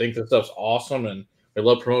just think this stuff's awesome, and we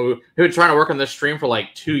love promoting. We've been trying to work on this stream for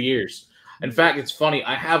like 2 years. In fact, it's funny.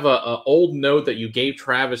 I have a old note that you gave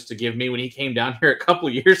Travis to give me when he came down here a couple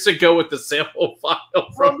of years ago with the sample file.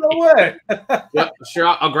 No way. Yeah, sure.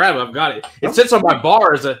 I'll grab it. I've got it. It sits on my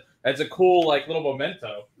bar as a cool like little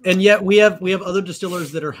memento. And yet we have other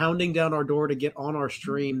distillers that are hounding down our door to get on our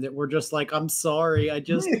stream that we're just like, I'm sorry.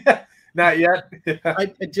 Not yet.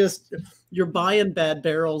 You're buying bad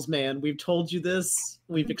barrels, man. We've told you this.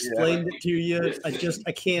 We've explained it to you.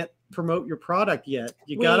 I can't promote your product yet.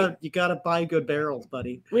 You gotta buy good barrels,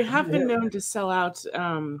 buddy. We have been known to sell out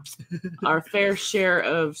our fair share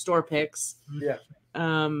of store picks. Yeah.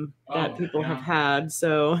 That people have had.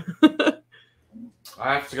 So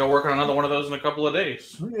I have to go work on another one of those in a couple of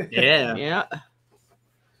days. Yeah. yeah.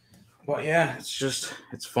 Well, yeah,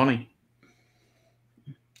 it's funny.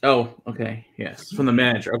 Oh, okay. Yes, from the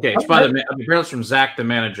manager. Okay, it's by the apparently from Zach, the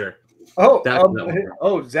manager.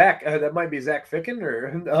 Zach. That might be Zach Ficken, or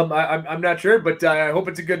I'm not sure, but I hope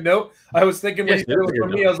it's a good note. I was thinking when he said it was from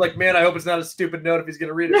me, I was like, man, I hope it's not a stupid note if he's going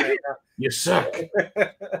to read it right now. You suck.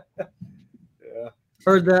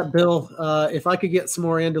 Heard that, Bill. If I could get some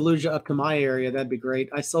more Andalusia up to my area, that'd be great.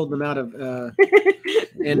 I sold them out of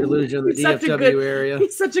Andalusia in the DFW area.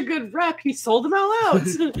 He's such a good rep. He sold them all out.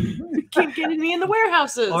 Can't get any in the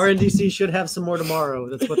warehouses. RNDC should have some more tomorrow.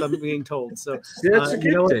 That's what I'm being told. So that's a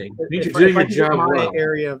good thing. You're doing your job well.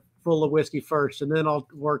 Area full of whiskey first, and then I'll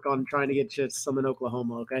work on trying to get you some in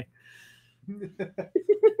Oklahoma. Okay.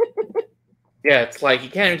 Yeah, it's like he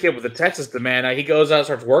can't even keep up with the Texas demand. He goes out and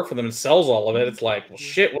starts work for them and sells all of it. It's like, well,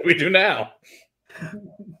 shit, what do we do now?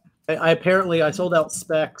 I sold out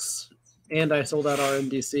specs and I sold out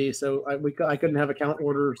RMDC, so I couldn't have account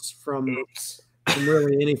orders from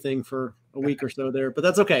really anything for a week or so there. But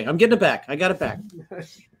that's okay. I'm getting it back. I got it back.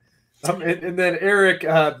 And then Eric,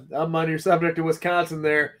 I'm on your subject of Wisconsin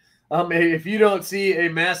there. If you don't see a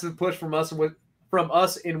massive push from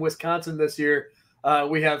us in Wisconsin this year,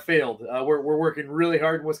 we have failed. We're working really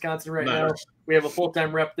hard in Wisconsin right now. We have a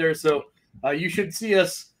full-time rep there, so you should see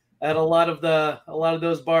us at a lot of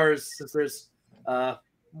those bars, since there's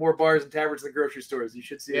more bars and taverns than grocery stores. You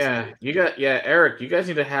should see. Eric, you guys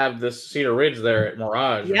need to have this Cedar Ridge there at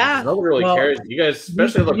Mirage. Yeah. Nobody really cares. You guys,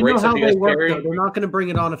 especially the great stuff you guys carry. They're not going to bring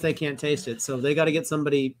it on if they can't taste it. So they got to get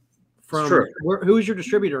somebody from. Who is your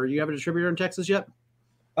distributor? You have a distributor in Texas yet?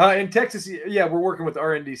 In Texas, yeah, we're working with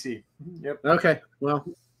RNDC. Yep. Okay. Well,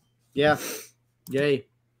 yeah. Yay.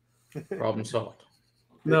 Problem solved.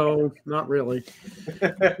 No, not really.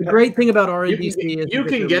 The great thing about RNDC is you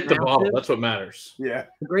can get the bottle. That's what matters. Yeah.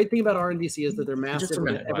 The great thing about RNDC is that they're massive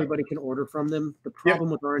and that everybody can order from them. The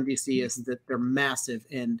problem with RNDC is that they're massive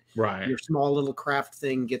and your small little craft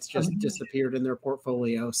thing gets just disappeared in their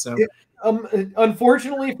portfolio. So,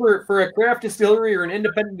 unfortunately for a craft distillery or an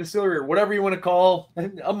independent distillery or whatever you want to call,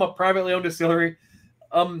 I'm a privately owned distillery.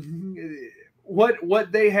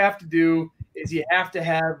 What they have to do is you have to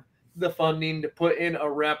have the funding to put in a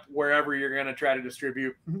rep wherever you're going to try to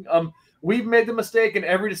distribute. We've made the mistake, and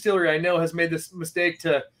every distillery I know has made this mistake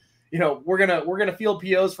to, we're gonna field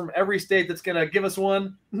POs from every state that's gonna give us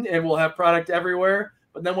one, and we'll have product everywhere.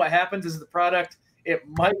 But then what happens is the product, it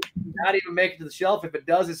might not even make it to the shelf. If it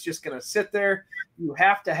does, it's just gonna sit there. You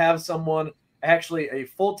have to have someone, actually a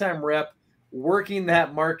full-time rep, working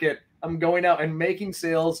that market. I'm going out and making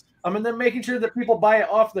sales. And then making sure that people buy it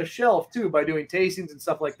off the shelf too by doing tastings and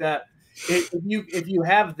stuff like that. If you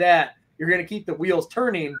have that, you're going to keep the wheels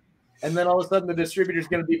turning, and then all of a sudden the distributor is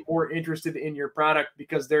going to be more interested in your product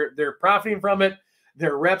because they're profiting from it.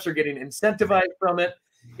 Their reps are getting incentivized from it.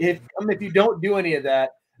 If you don't do any of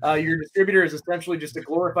that, your distributor is essentially just a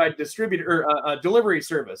glorified distributor or delivery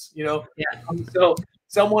service. So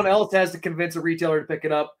someone else has to convince a retailer to pick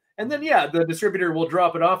it up. And then, the distributor will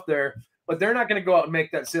drop it off there, but they're not going to go out and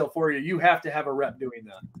make that sale for you. You have to have a rep doing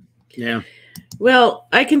that. Yeah. Well,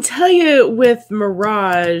 I can tell you with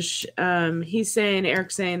Mirage,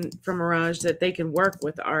 Eric's saying from Mirage that they can work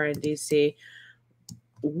with RNDC.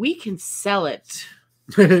 We can sell it.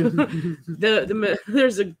 There's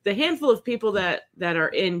the handful of people that are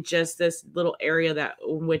in just this little area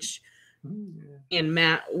in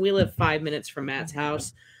Matt, we live 5 minutes from Matt's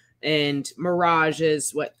house. And Mirage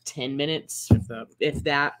is 10 minutes, if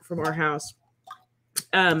that, from our house.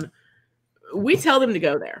 We tell them to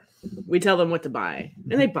go there. We tell them what to buy,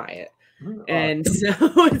 and they buy it. And so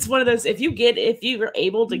it's one of those. If you're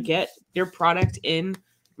able to get your product in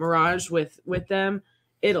Mirage with them,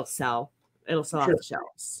 it'll sell. It'll sell off the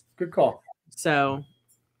shelves. Good call. So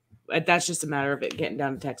that's just a matter of it getting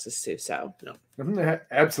down to Texas too. So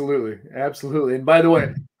absolutely. And by the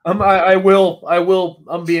way, I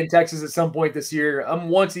will be in Texas at some point this year.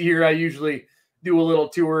 Once a year I usually do a little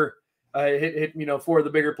tour, hit 4 of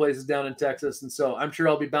the bigger places down in Texas, and so I'm sure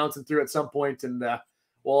I'll be bouncing through at some point, and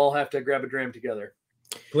we'll all have to grab a dram together.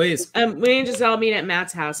 Please. We can just all meet at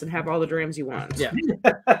Matt's house and have all the drams you want. Yeah.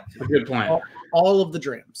 A good plan. All of the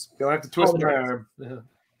drams. Don't have to twist my arm.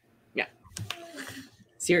 Yeah.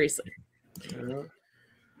 Seriously.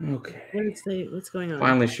 Okay. What's going on?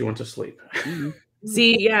 Finally, she went to sleep.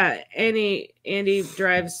 See, Andy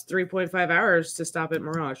drives 3.5 hours to stop at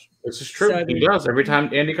Mirage. This is true. So, he does. Every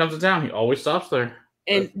time Andy comes to town, he always stops there.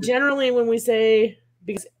 And generally when we say,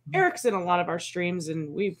 because Eric's in a lot of our streams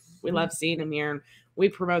and we love seeing him here, and we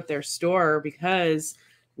promote their store because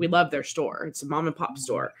we love their store. It's a mom and pop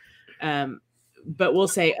store. But we'll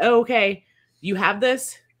say, okay, you have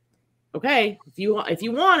this? Okay, if you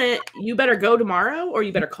want it, you better go tomorrow, or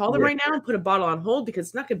you better call them right now and put a bottle on hold because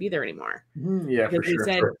it's not going to be there anymore. Yeah, because we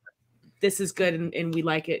said this is good and we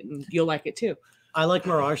like it and you'll like it too. I like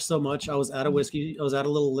Mirage so much. I was at a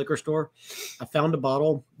little liquor store. I found a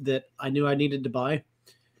bottle that I knew I needed to buy.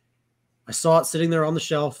 I saw it sitting there on the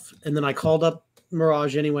shelf, and then I called up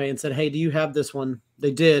Mirage anyway and said, "Hey, do you have this one?"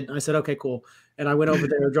 They did. I said, "Okay, cool." And I went over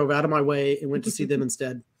there, drove out of my way, and went to see them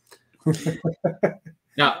instead.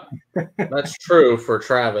 Now, that's true for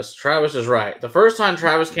Travis. Travis is right. The first time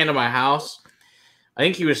Travis came to my house, I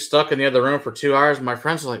think he was stuck in the other room for 2 hours. My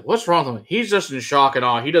friends were like, "What's wrong with him?" He's just in shock and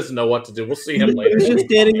awe. He doesn't know what to do. We'll see him later. He's just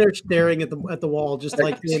standing there staring at the wall, just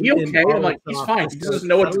like, "Is he okay?" I'm like, "He's fine. He doesn't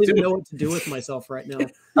know what to do." I don't even know what to do with myself right now.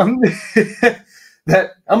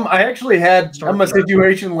 I actually had a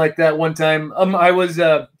situation like that one time. I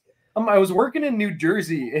was working in New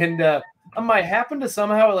Jersey, and I happened to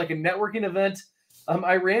somehow, like a networking event,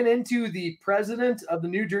 I ran into the president of the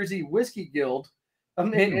New Jersey Whiskey Guild,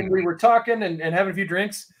 and we were talking and having a few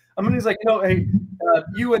drinks. And he's like, "Hey,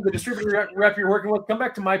 you and the distributor rep you're working with, come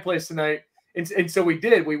back to my place tonight." And so we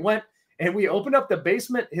did. We went and we opened up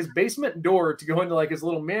his basement door to go into like his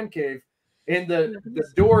little man cave. And the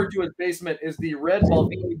door to his basement is the red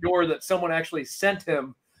Balvenie door that someone actually sent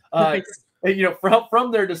him,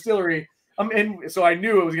 from their distillery. And so I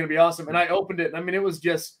knew it was going to be awesome. And I opened it. And I mean, it was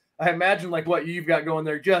just, I imagine like what you've got going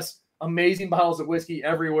there, just amazing bottles of whiskey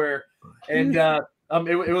everywhere. And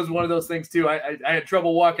it was one of those things too. I had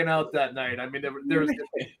trouble walking out that night. I mean,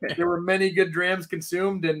 there were many good drams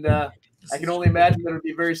consumed, and I can only imagine that it would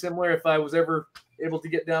be very similar if I was ever able to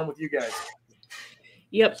get down with you guys.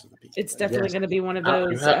 Yep, it's definitely going to be one of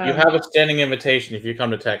those. You have a standing invitation if you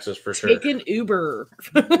come to Texas for sure. Take an Uber.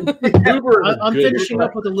 I'm finishing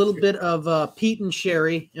up with a little bit of peat and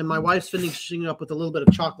sherry, and my wife's finishing up with a little bit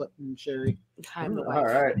of chocolate and sherry. All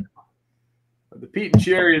right. The peat and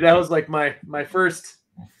sherry, that was like my first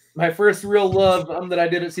real love that I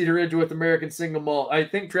did at Cedar Ridge with American Single Malt. I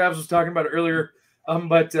think Travis was talking about it earlier.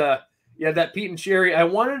 But that peat and sherry,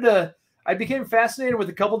 I became fascinated with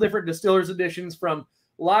a couple different distillers editions from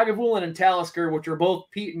Lagavulin and Talisker, which are both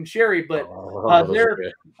peat and sherry, but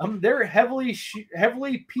they're heavily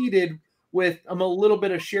peated with a little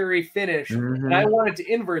bit of sherry finish. Mm-hmm. And I wanted to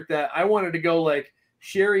invert that. I wanted to go like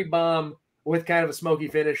sherry bomb with kind of a smoky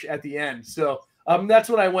finish at the end. So that's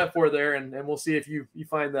what I went for there, and we'll see if you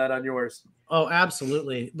find that on yours. Oh,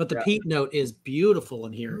 absolutely. But the peat note is beautiful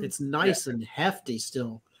in here. It's nice and hefty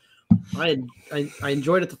still. I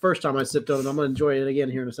enjoyed it the first time I sipped on it. I'm going to enjoy it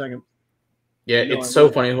again here in a second. Yeah, it's so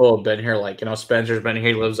funny who have been here. Like, Spencer's been here.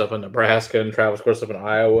 He lives up in Nebraska, and Travis, of course, up in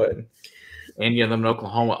Iowa, and Andy and them in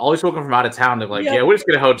Oklahoma. All these people come from out of town. They're like, we just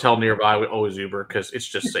get a hotel nearby. We always Uber because it's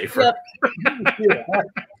just safer.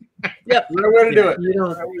 Yep. We're going to do it.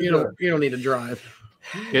 You don't need to drive.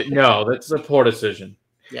 No, that's a poor decision.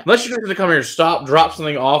 Yeah. Unless you're going to come here, stop, drop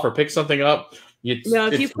something off, or pick something up.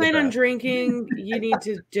 If you plan on drinking, you need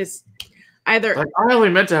to just either. Like, I only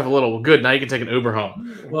meant to have a little. Good, now you can take an Uber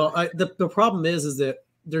home. Well, the problem is that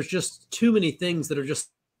there's just too many things that are just,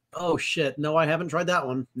 oh shit, no, I haven't tried that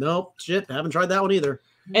one. Nope, shit, I haven't tried that one either.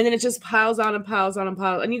 And then it just piles on and piles on and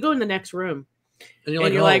piles, and you go in the next room, and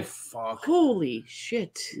you're like, fuck, holy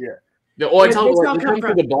shit. Yeah. Well, I tell you, we come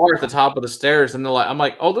to the bar at the top of the stairs, and I'm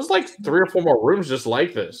like, oh, there's like 3 or 4 more rooms just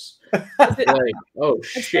like this. Like, oh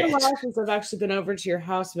shit! It's been a while since I've actually been over to your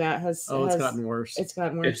house, Matt. It's gotten worse. It's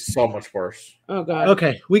gotten worse. It's so much worse. Oh god.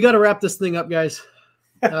 Okay, we got to wrap this thing up, guys.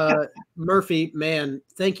 Murphy, man,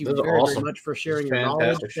 thank you very much for sharing your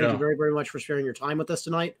knowledge. Thank you very, very much for sharing your time with us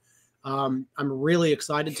tonight. I'm really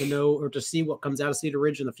excited to know or to see what comes out of Cedar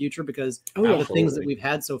Ridge in the future, because the things that we've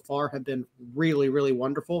had so far have been really, really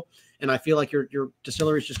wonderful. And I feel like your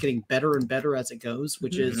distillery is just getting better and better as it goes,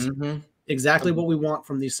 which is exactly what we want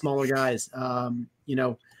from these smaller guys.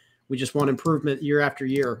 We just want improvement year after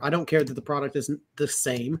year. I don't care that the product isn't the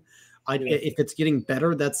same. If it's getting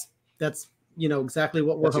better, that's exactly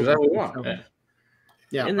what we're hoping. Exactly what we want.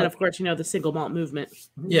 Yeah. And then, of course, the single malt movement.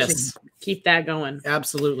 Yes. Keep that going.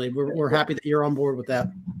 Absolutely. We're happy that you're on board with that.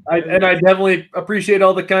 I definitely appreciate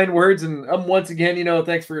all the kind words. And once again,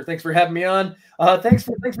 thanks for having me on. Thanks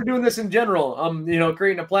for doing this in general.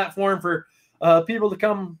 Creating a platform for people to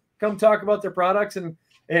come talk about their products and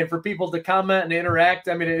for people to comment and interact.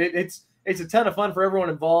 I mean, it's a ton of fun for everyone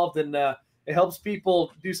involved, and it helps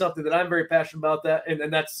people do something that I'm very passionate about,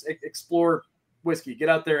 and that's explore whiskey. Get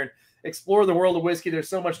out there and explore the world of whiskey. There's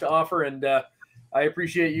so much to offer, and I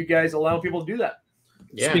appreciate you guys allowing people to do that.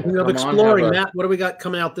 Yeah. Speaking of exploring, Matt, what do we got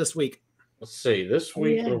coming out this week? Let's see. This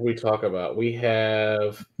week, what do we talk about? We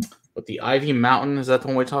have the Ivy Mountain. Is that the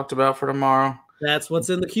one we talked about for tomorrow? That's what's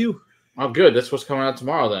in the queue. Oh, good. That's what's coming out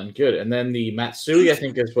tomorrow then. Good. And then the Matsui, I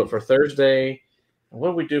think, is for Thursday. What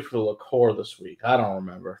did we do for the liqueur this week? I don't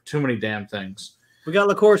remember. Too many damn things. We got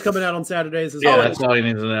liqueurs coming out on Saturdays as well. Yeah, that's all you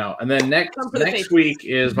need to know. And then next week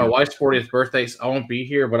is my wife's 40th birthday. So I won't be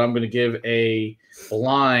here, but I'm going to give a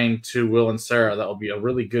blind to Will and Sarah. That will be a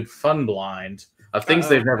really good, fun blind of things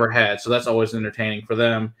they've never had. So that's always entertaining for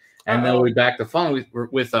them. And then we'll be back to fun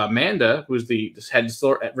with Amanda, who's the head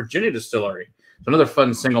distiller at Virginia Distillery. So another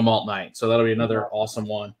fun single malt night. So that'll be another awesome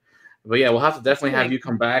one. But yeah, we'll have to definitely have you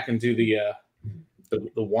come back and do the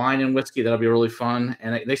wine and whiskey. That'll be really fun.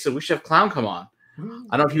 And they said we should have Clown come on.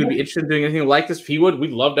 I don't know if he would be interested in doing anything like this. If he would,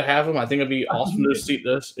 we'd love to have him. I think it'd be awesome to see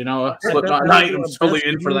this, Slipknot night. I'm totally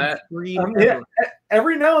in for that.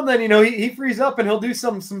 Every now and then, he frees up and he'll do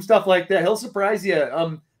some stuff like that. He'll surprise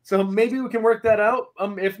you. So maybe we can work that out.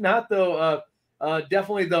 If not, though,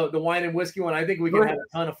 definitely the wine and whiskey one. I think we can have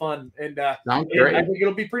a ton of fun, and I think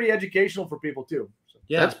it'll be pretty educational for people too. So.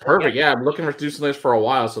 Yeah, that's perfect. Yeah, I'm looking for do some of this for a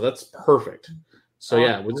while, so that's perfect. So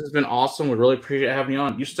yeah, this has been awesome. We really appreciate having you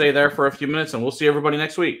on. You stay there for a few minutes, and we'll see everybody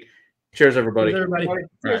next week. Cheers, everybody. Cheers, everybody.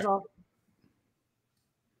 Cheers, all.